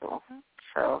certain people.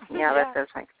 So, yeah, that does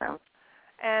make sense.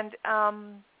 And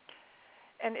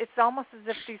it's almost as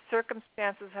if these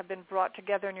circumstances have been brought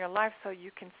together in your life so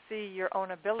you can see your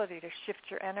own ability to shift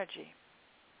your energy.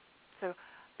 So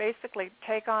basically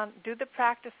do the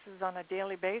practices on a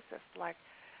daily basis, like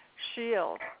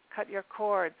shield, cut your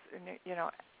cords,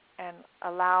 and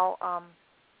allow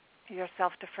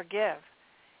yourself to forgive.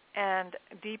 And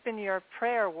deepen your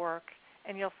prayer work,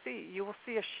 and you will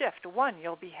see a shift. One,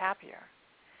 you'll be happier.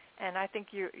 And I think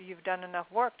you've done enough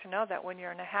work to know that when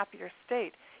you're in a happier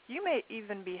state, you may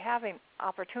even be having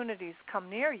opportunities come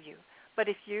near you. But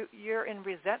if you're in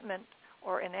resentment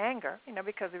or in anger,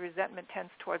 because the resentment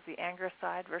tends towards the anger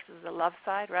side versus the love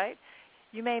side, right?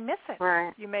 You may miss it.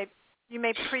 Right. You may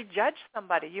prejudge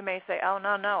somebody. You may say, "Oh,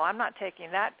 no, I'm not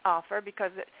taking that offer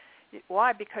because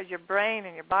why? Because your brain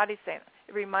and your body's saying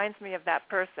it reminds me of that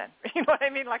person." You know what I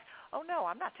mean? Like, "Oh no,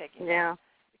 I'm not taking that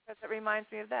because it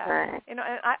reminds me of that." Right. And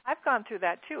I've gone through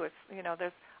that too. It's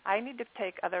I need to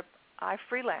take I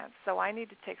freelance, so I need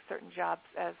to take certain jobs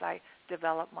as I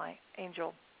develop my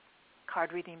angel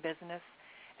card reading business.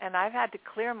 And I've had to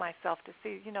clear myself to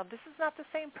see, this is not the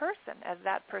same person as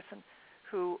that person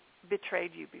who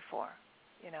betrayed you before,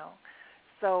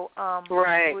 So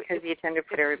right, because you tend to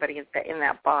put everybody in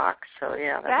that box. So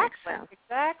yeah, that makes sense.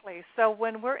 Exactly. So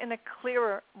when we're in a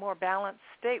clearer, more balanced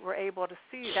state, we're able to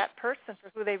see that person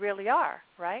for who they really are,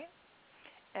 right?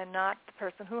 And not the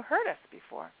person who hurt us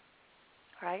before,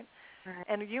 right? Right.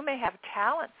 And you may have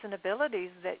talents and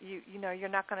abilities that you're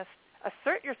not going to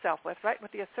assert yourself with, right?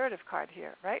 With the assertive card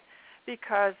here, right?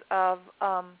 Because of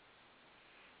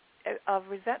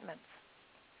resentments,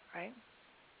 right?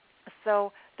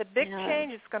 So the big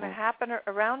change is going to happen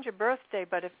around your birthday.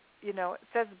 But if it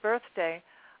says birthday,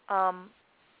 a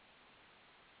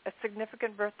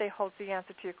significant birthday holds the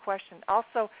answer to your question.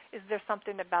 Also, is there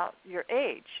something about your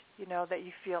age, that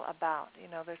you feel about?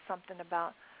 There's something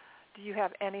about. Do you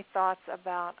have any thoughts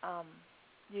about I'm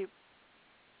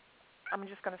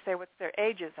just going to say what's their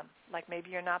ageism, like maybe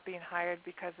you're not being hired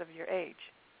because of your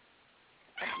age.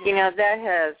 That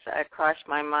has crossed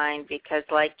my mind because,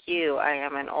 like you, I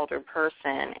am an older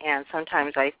person, and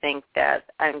sometimes I think that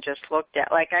I'm just looked at.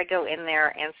 Like, I go in there,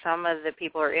 and some of the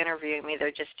people who are interviewing me,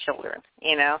 they're just children,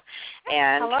 and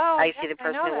Hello. I see the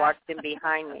person who walks in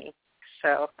behind me.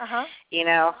 So,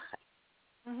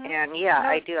 And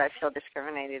I do. I feel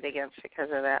discriminated against because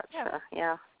of that. Yeah. So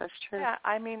yeah, that's true. Yeah,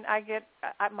 I mean, I get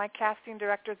my casting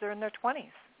directors are in their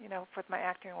 20s, for my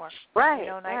acting work. Right.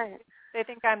 And right. they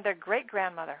think I'm their great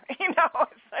grandmother. It's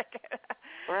like,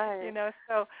 right.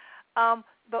 So,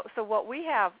 so what we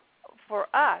have for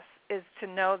us is to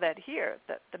know that here,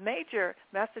 that the major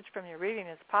message from your reading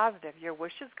is positive. Your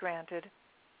wish is granted.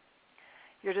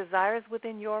 Your desire is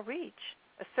within your reach.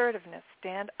 Assertiveness,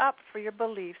 stand up for your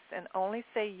beliefs and only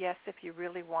say yes if you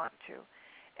really want to.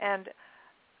 And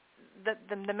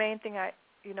the main thing I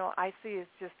see is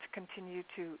just to continue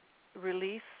to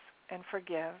release and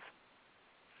forgive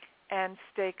and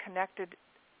stay connected.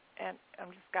 And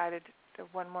I'm just guided to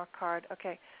one more card.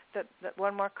 Okay, the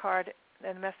one more card,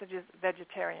 and the message is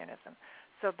vegetarianism.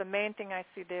 So the main thing I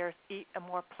see there is eat a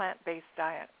more plant-based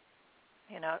diet.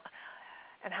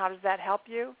 And how does that help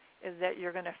you? Is that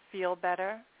you're going to feel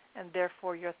better, and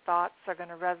therefore your thoughts are going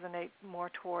to resonate more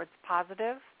towards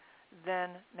positive than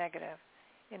negative.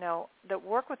 The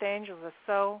work with angels is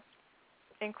so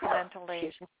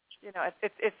incrementally,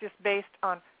 it's just based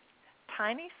on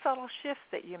tiny, subtle shifts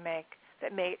that you make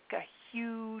that make a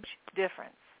huge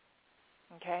difference,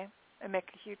 okay? And make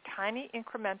a huge, tiny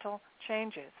incremental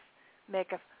changes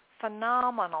make a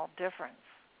phenomenal difference,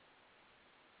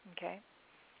 okay?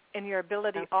 In your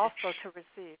ability also to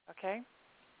receive, okay?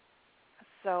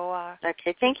 So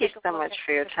okay, thank you so much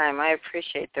for your time. I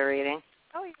appreciate the reading.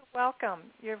 Oh, you're welcome.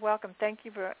 You're welcome. Thank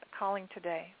you for calling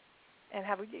today. And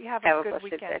have a good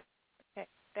weekend. Day. Okay,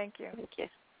 thank you. Thank you.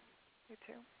 You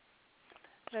too.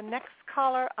 The next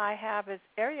caller I have is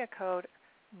area code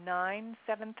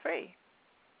 973.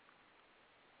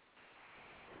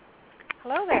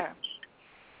 Hello there.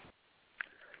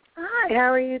 Hi,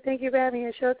 how are you? Thank you for having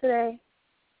your show today.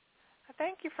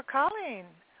 Thank you for calling.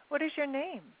 What is your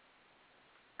name?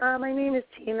 My name is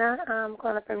Tina. I'm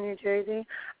calling from New Jersey.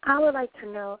 I would like to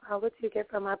know what you get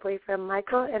from my boyfriend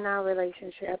Michael and our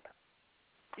relationship.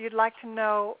 You'd like to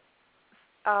know,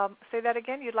 say that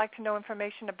again? You'd like to know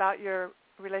information about your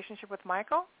relationship with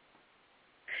Michael?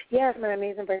 Yes, my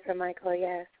amazing boyfriend Michael,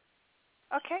 yes.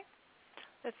 Okay.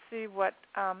 Let's see what,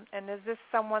 and is this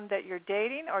someone that you're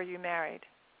dating or are you married?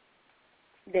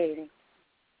 Dating.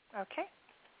 Okay.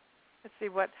 Let's see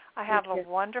what, I have a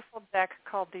wonderful deck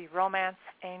called the Romance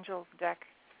Angels deck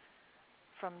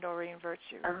from Doreen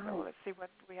Virtue. Oh. So let's see what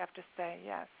we have to say,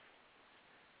 yes.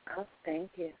 Oh,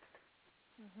 thank you.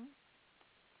 Mm-hmm.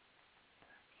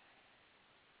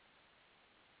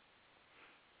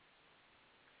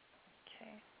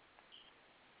 Okay.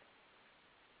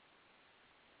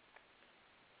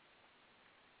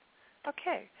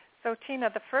 Okay, so Tina,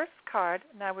 the first card,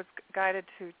 and I was guided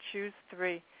to choose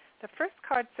 3. The first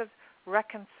card says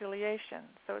reconciliation.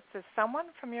 So it says someone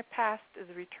from your past is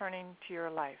returning to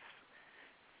your life.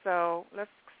 So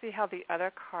let's see how the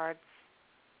other cards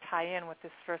tie in with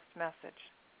this first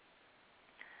message.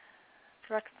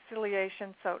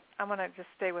 Reconciliation, so I'm going to just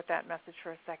stay with that message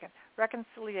for a second.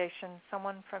 Reconciliation,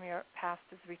 someone from your past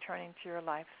is returning to your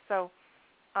life. So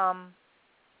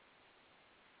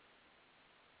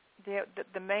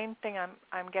the main thing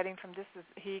I'm getting from this is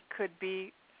he could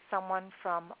be someone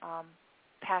from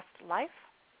past life,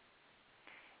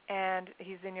 and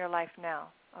he's in your life now.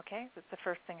 Okay, that's the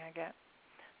first thing I get.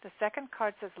 The second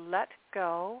card says let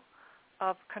go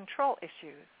of control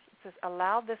issues. It says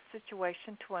allow this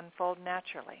situation to unfold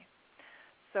naturally.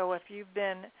 So if you've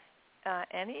been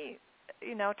any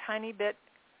tiny bit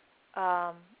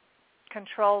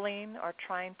controlling or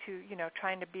trying to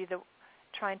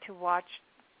watch,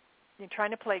 you're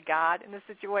trying to play God in the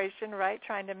situation, right?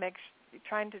 Trying to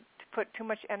put too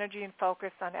much energy and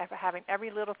focus on having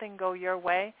every little thing go your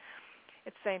way.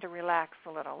 It's saying to relax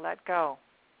a little, let go.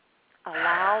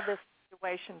 Allow this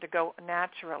situation to go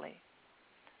naturally.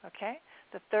 Okay?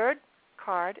 The third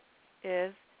card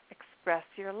is express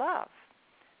your love.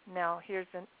 Now, it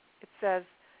says,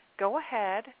 go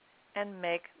ahead and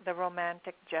make the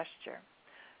romantic gesture.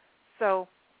 So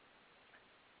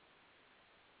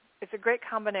it's a great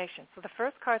combination. So the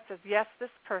first card says, yes,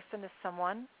 this person is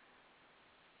someone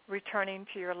returning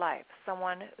to your life,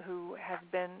 someone who has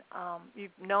been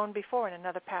you've known before in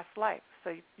another past life. So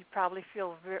you probably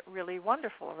feel really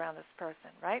wonderful around this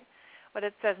person, right? But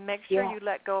it says make sure you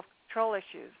let go of control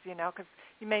issues, because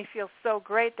you may feel so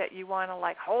great that you want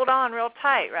to hold on real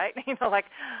tight, right?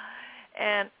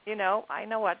 And I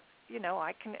know what,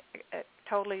 I can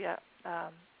totally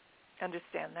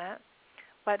understand that.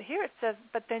 But here it says,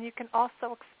 but then you can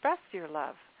also express your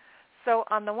love. So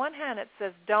on the one hand, it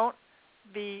says don't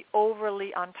be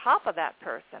overly on top of that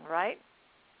person, right?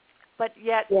 But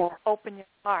yet open your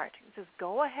heart. It says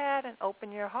go ahead and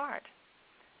open your heart.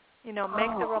 Make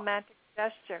the romantic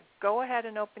gesture. Go ahead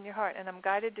and open your heart. And I'm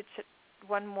guided to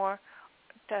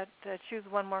choose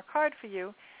one more card for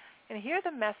you. And here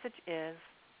the message is,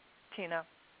 Tina,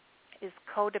 is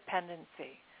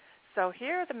codependency. So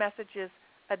here the message is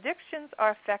addictions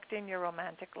are affecting your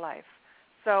romantic life.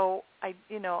 So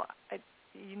you know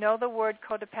the word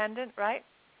codependent, right?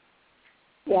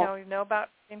 Yeah. You know about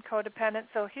being codependent.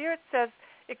 So here it says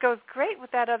it goes great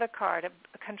with that other card of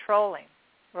controlling,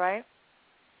 right?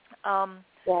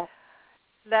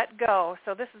 Let go.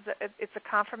 So this is it's a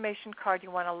confirmation card.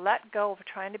 You want to let go of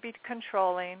trying to be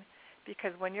controlling,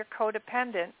 because when you're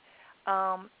codependent,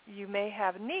 you may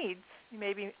have needs. You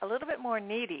may be a little bit more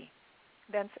needy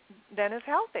than is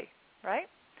healthy, right?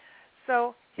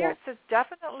 So here it says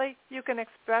definitely you can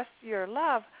express your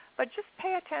love, but just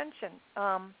pay attention.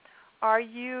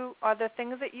 Are there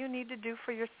things that you need to do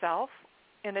for yourself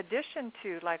in addition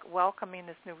to welcoming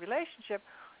this new relationship?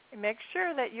 Make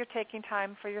sure that you're taking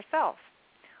time for yourself.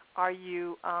 Are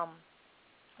you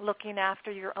looking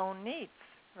after your own needs,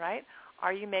 right?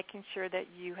 Are you making sure that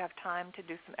you have time to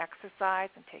do some exercise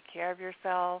and take care of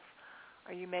yourself?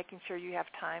 Are you making sure you have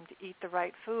time to eat the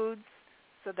right foods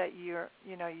so that you're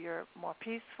more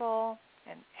peaceful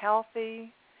and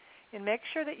healthy? And make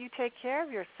sure that you take care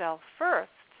of yourself first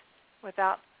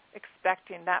without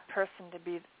expecting that person to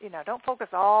be, don't focus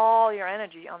all your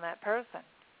energy on that person.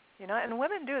 And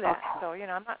women do that. So,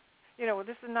 I'm not,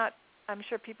 this is not, I'm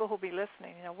sure people who will be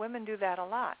listening, women do that a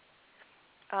lot.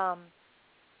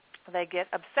 They get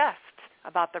obsessed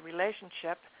about the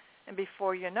relationship, and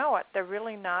before you know it, they're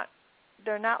really not,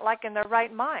 they're not in their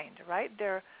right mind, right?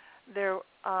 They're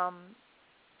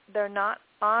not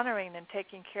honoring and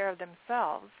taking care of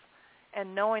themselves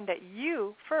and knowing that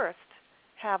you first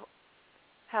have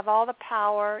all the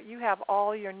power, you have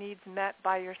all your needs met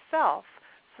by yourself,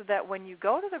 so that when you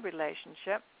go to the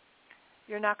relationship,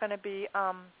 you're not going to be,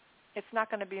 it's not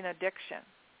going to be an addiction,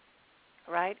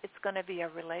 right? It's going to be a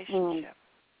relationship.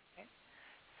 Okay?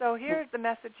 So here the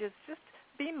message is just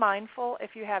be mindful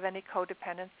if you have any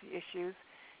codependency issues,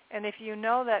 and if you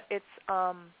know that it's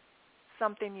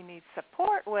something you need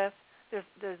support with,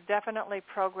 there's definitely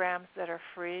programs that are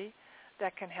free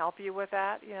that can help you with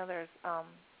that.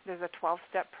 There's a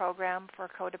 12-step program for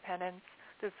codependence.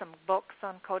 There's some books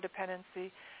on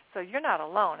codependency. So you're not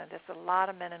alone, and there's a lot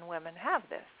of men and women have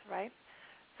this, right?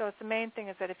 So it's the main thing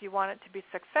is that if you want it to be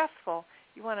successful,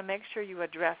 you want to make sure you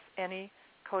address any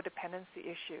codependency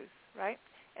issues, right?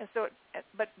 And so,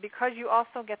 but because you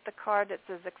also get the card that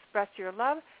says express your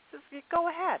love, it says you go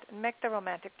ahead and make the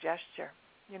romantic gesture.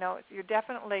 You're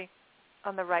definitely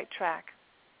on the right track.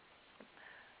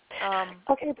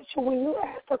 Okay, but when you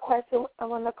asked the question,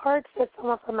 when the card says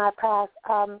someone from my past,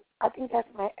 I think that's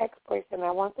my ex-boyfriend.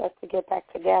 I want us to get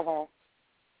back together.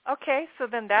 Okay, so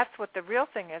then that's what the real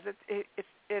thing is.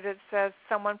 it says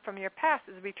someone from your past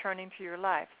is returning to your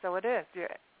life. So it is.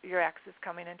 Your ex is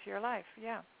coming into your life.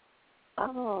 Yeah.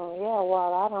 Oh, yeah,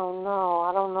 well, I don't know.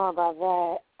 I don't know about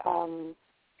that.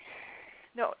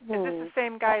 No, is this the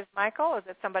same guy as Michael, or is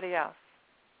it somebody else?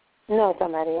 No,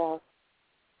 somebody else.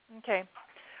 Okay.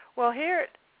 Well,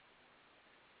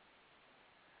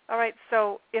 all right,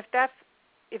 so if that's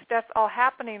all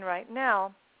happening right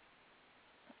now,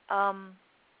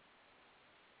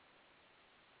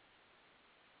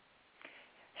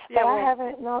 But I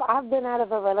haven't. No, I've been out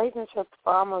of a relationship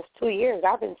for almost 2 years.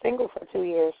 I've been single for 2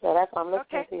 years, so that's why I'm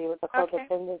listening to you with the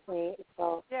codependency.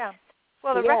 So yeah.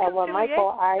 Well, the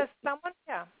reconciliation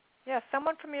is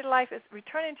someone from your life is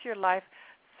returning to your life.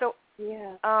 So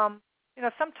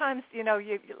sometimes you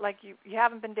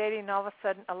haven't been dating, and all of a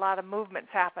sudden a lot of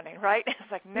movement's happening, right?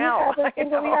 It's like now. Yeah,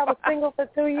 I was single for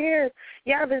 2 years.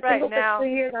 Yeah, I've been single for 2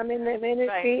 years. I'm in the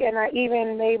ministry, and I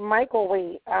even made Michael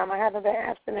wait. I haven't been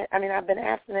abstinent. I mean, I've been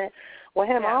abstinent with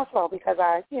him also because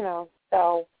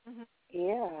so,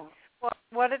 yeah. Well,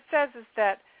 what it says is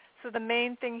that, so the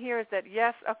main thing here is that,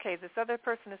 yes, okay, this other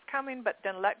person is coming, but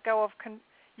then let go of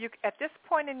you. At this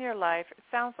point in your life, it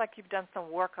sounds like you've done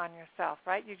some work on yourself,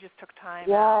 right? You just took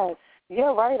time out.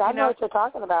 You're right. I know what you're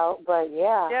talking about, but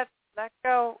yeah. Yes, let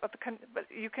go of but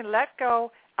you can let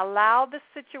go, allow the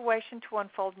situation to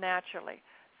unfold naturally.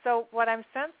 So what I'm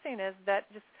sensing is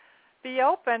that just be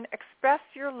open, express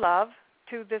your love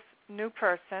to this new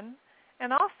person,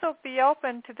 and also be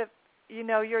open to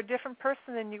you're a different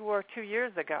person than you were 2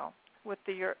 years ago with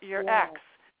your ex.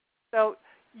 So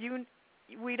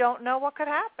we don't know what could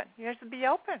happen. You have to be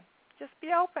open. Just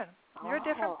be open. You're a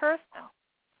different person,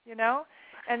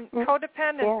 And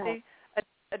codependency,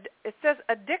 it says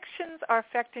addictions are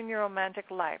affecting your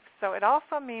romantic life. So it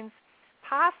also means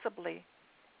possibly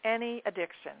any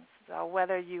addictions. So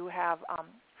whether you have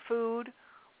food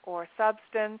or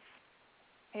substance,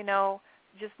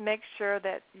 just make sure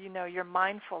that, you're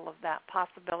mindful of that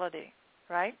possibility,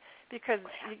 right? Because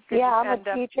I'm a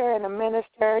teacher and a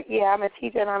minister. Yeah, I'm a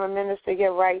teacher and I'm a minister.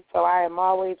 You're right. So I am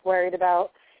always worried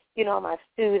about, my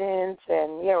students,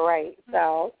 and you're right.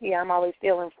 So, I'm always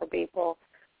feeling for people.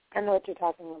 I know what you're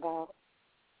talking about.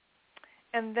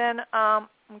 And then I'm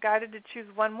guided to choose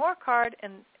one more card,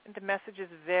 and the message is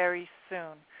very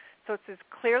soon. So it says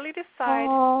clearly decide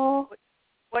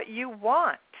what you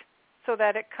want so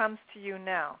that it comes to you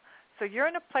now. So you're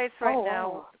in a place right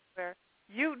now where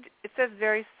it says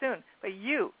very soon, but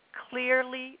you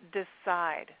clearly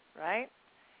decide, right?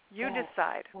 You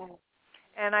decide.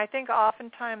 And I think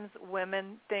oftentimes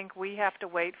women think we have to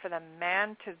wait for the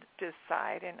man to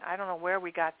decide, and I don't know where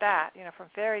we got that, from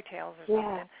fairy tales or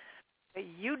something. But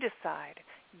you decide.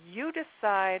 You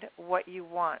decide what you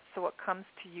want, so it comes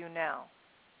to you now,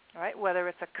 all right? Whether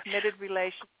it's a committed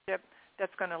relationship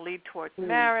that's going to lead towards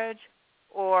marriage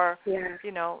or,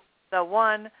 the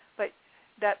one, but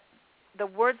that the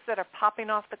words that are popping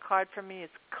off the card for me is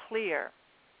clear.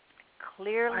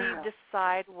 Clearly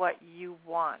decide what you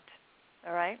want.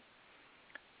 All right?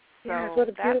 So what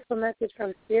a beautiful message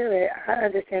from Spirit. I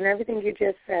understand everything you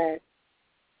just said.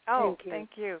 Oh,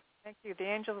 thank you. Thank you. The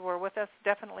angels were with us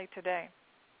definitely today.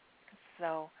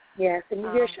 So yes, and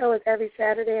your show is every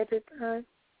Saturday at this time?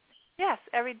 Yes,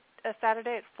 every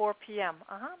Saturday at 4 p.m.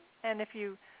 And if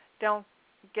you don't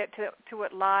get to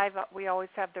it live, we always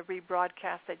have the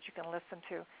rebroadcast that you can listen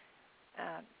to.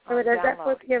 Is that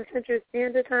 4 p.m. Central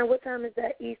Standard Time? What time is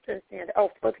that Eastern Standard?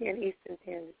 4 p.m. Eastern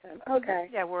Standard Time. Okay.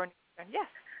 Yeah, we're in Eastern. Yes.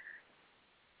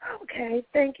 Okay.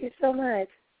 Thank you so much.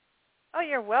 Oh,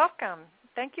 you're welcome.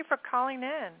 Thank you for calling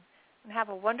in. And have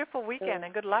a wonderful weekend,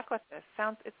 and good luck with this.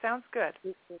 It sounds good.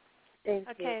 Thank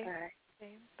you. Okay. Bye.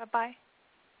 Bye-bye.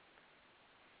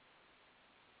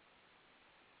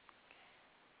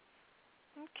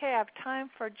 Okay, I have time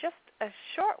for just a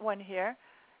short one here.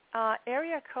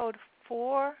 Area code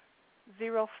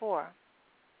 404.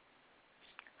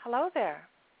 Hello there.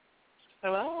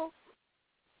 Hello.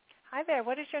 Hi there.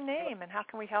 What is your name, and how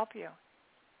can we help you?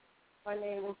 My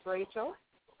name is Rachel.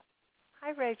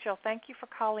 Hi, Rachel. Thank you for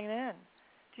calling in.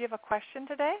 Do you have a question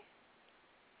today?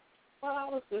 Well, I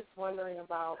was just wondering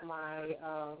about my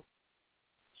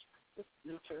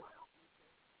future.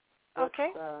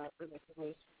 Okay.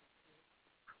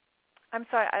 I'm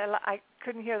sorry, I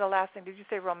couldn't hear the last thing. Did you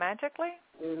say romantically?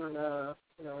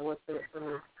 What's it for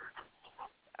me?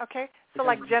 Okay. So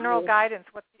like general guidance,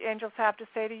 what the angels have to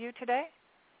say to you today?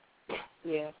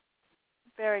 Yes.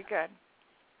 Very good.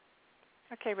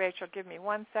 Okay, Rachel, give me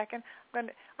 1 second.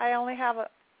 I only have a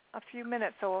few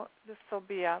minutes, so this will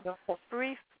be a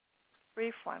brief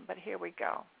one, but here we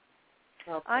go.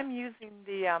 Okay. I'm using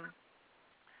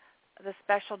the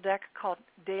special deck called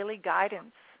Daily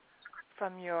Guidance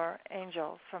from your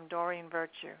angels, from Doreen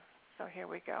Virtue. So here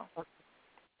we go.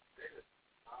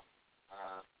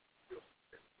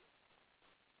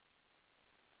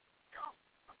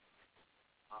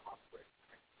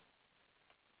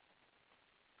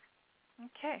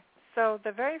 Okay, so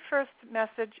the very first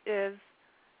message is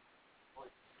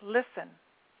listen.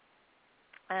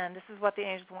 And this is what the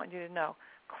angels want you to know.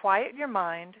 Quiet your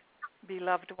mind,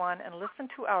 beloved one, and listen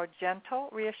to our gentle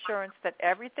reassurance that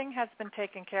everything has been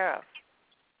taken care of.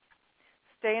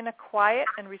 Stay in a quiet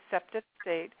and receptive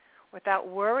state without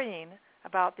worrying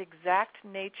about the exact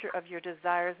nature of your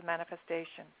desire's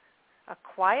manifestation. A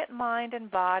quiet mind and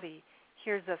body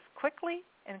hears us quickly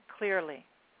and clearly.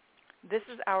 This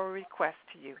is our request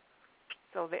to you.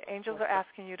 So the angels are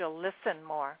asking you to listen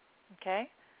more, okay?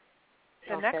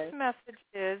 The next message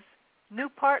is new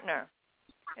partner.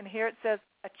 And here it says,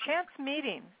 a chance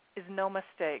meeting is no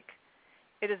mistake.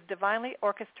 It is divinely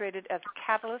orchestrated as a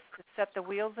catalyst to set the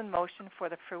wheels in motion for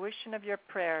the fruition of your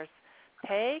prayers.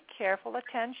 Pay careful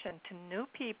attention to new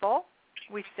people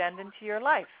we send into your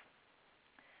life.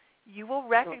 You will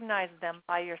recognize them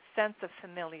by your sense of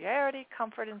familiarity,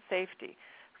 comfort, and safety.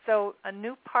 So a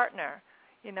new partner,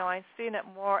 I've seen it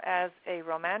more as a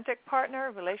romantic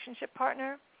partner, relationship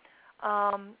partner.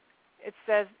 It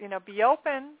says, be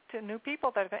open to new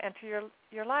people that are going to enter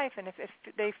your life. And if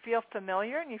they feel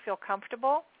familiar and you feel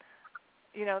comfortable,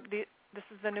 this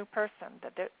is the new person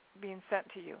that they're being sent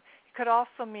to you. It could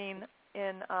also mean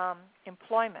in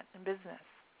employment and business.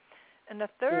 And the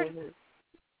third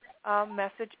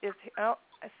message is, I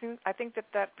think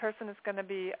that person is going to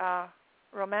be a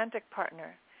romantic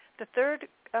partner. The third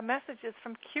message is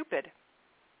from Cupid,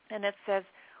 and it says,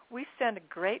 we send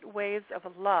great waves of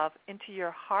love into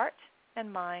your heart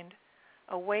and mind,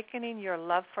 awakening your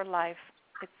love for life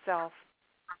itself.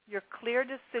 Your clear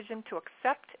decision to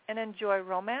accept and enjoy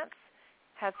romance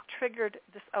has triggered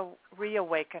this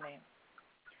reawakening.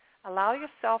 Allow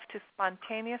yourself to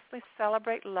spontaneously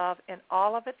celebrate love in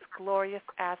all of its glorious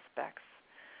aspects.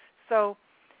 So,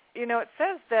 it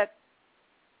says that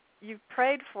you've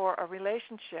prayed for a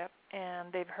relationship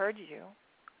and they've heard you.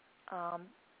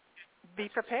 Be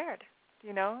prepared,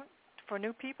 for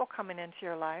new people coming into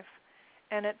your life.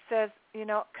 And it says,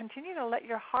 continue to let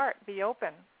your heart be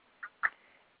open.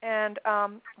 And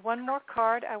one more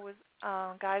card I was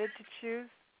guided to choose.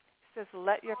 It says,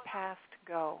 let your past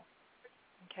go.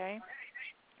 Okay?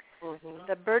 Mm-hmm.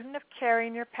 The burden of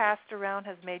carrying your past around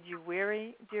has made you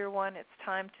weary, dear one. It's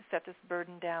time to set this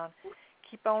burden down.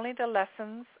 Keep only the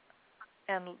lessons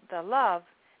and the love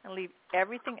and leave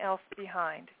everything else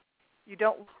behind. You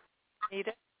don't need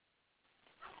it.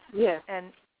 Yes.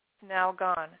 And now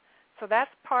gone. So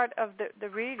that's part of the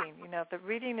reading. The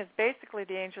reading is basically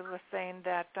the angels are saying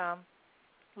that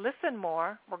listen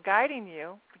more. We're guiding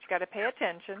you, but you got to pay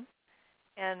attention.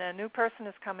 And a new person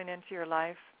is coming into your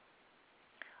life.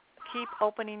 Keep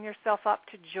opening yourself up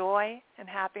to joy and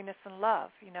happiness and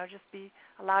love.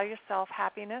 Allow yourself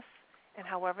happiness, and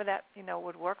however that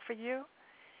would work for you.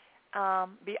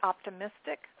 Be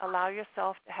optimistic. Allow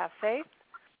yourself to have faith.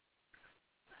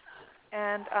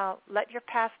 And let your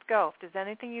past go. If there's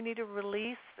anything you need to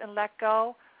release and let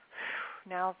go,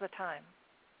 now's the time.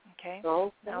 Okay?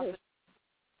 So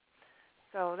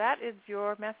that is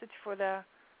your message for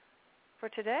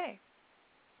today.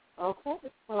 Okay.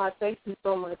 Well, I thank you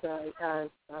so much. I'm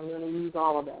going to use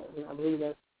all of that, and I believe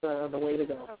that's the way to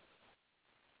go.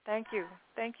 Thank you.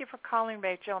 Thank you for calling,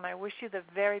 Rachel, and I wish you the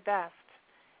very best.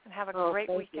 And have a great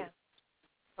weekend.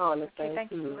 Oh,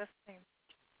 thank you for listening.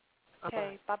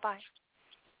 Okay, bye-bye.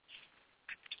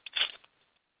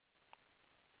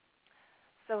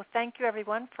 So thank you,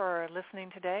 everyone, for listening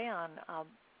today on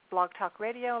Blog Talk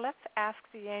Radio. Let's Ask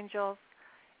the Angels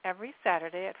every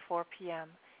Saturday at 4 p.m.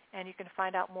 And you can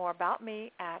find out more about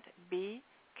me at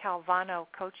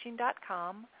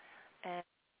bcalvanocoaching.com. And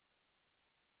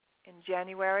in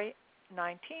January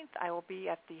 19th, I will be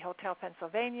at the Hotel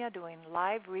Pennsylvania doing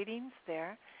live readings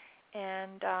there.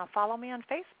 And follow me on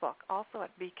Facebook, also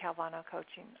at B. Calvano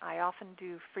Coaching. I often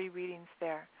do free readings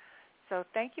there. So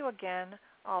thank you again,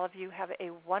 all of you. Have a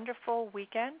wonderful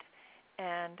weekend,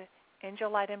 and angel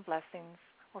light and blessings.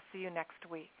 We'll see you next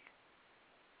week.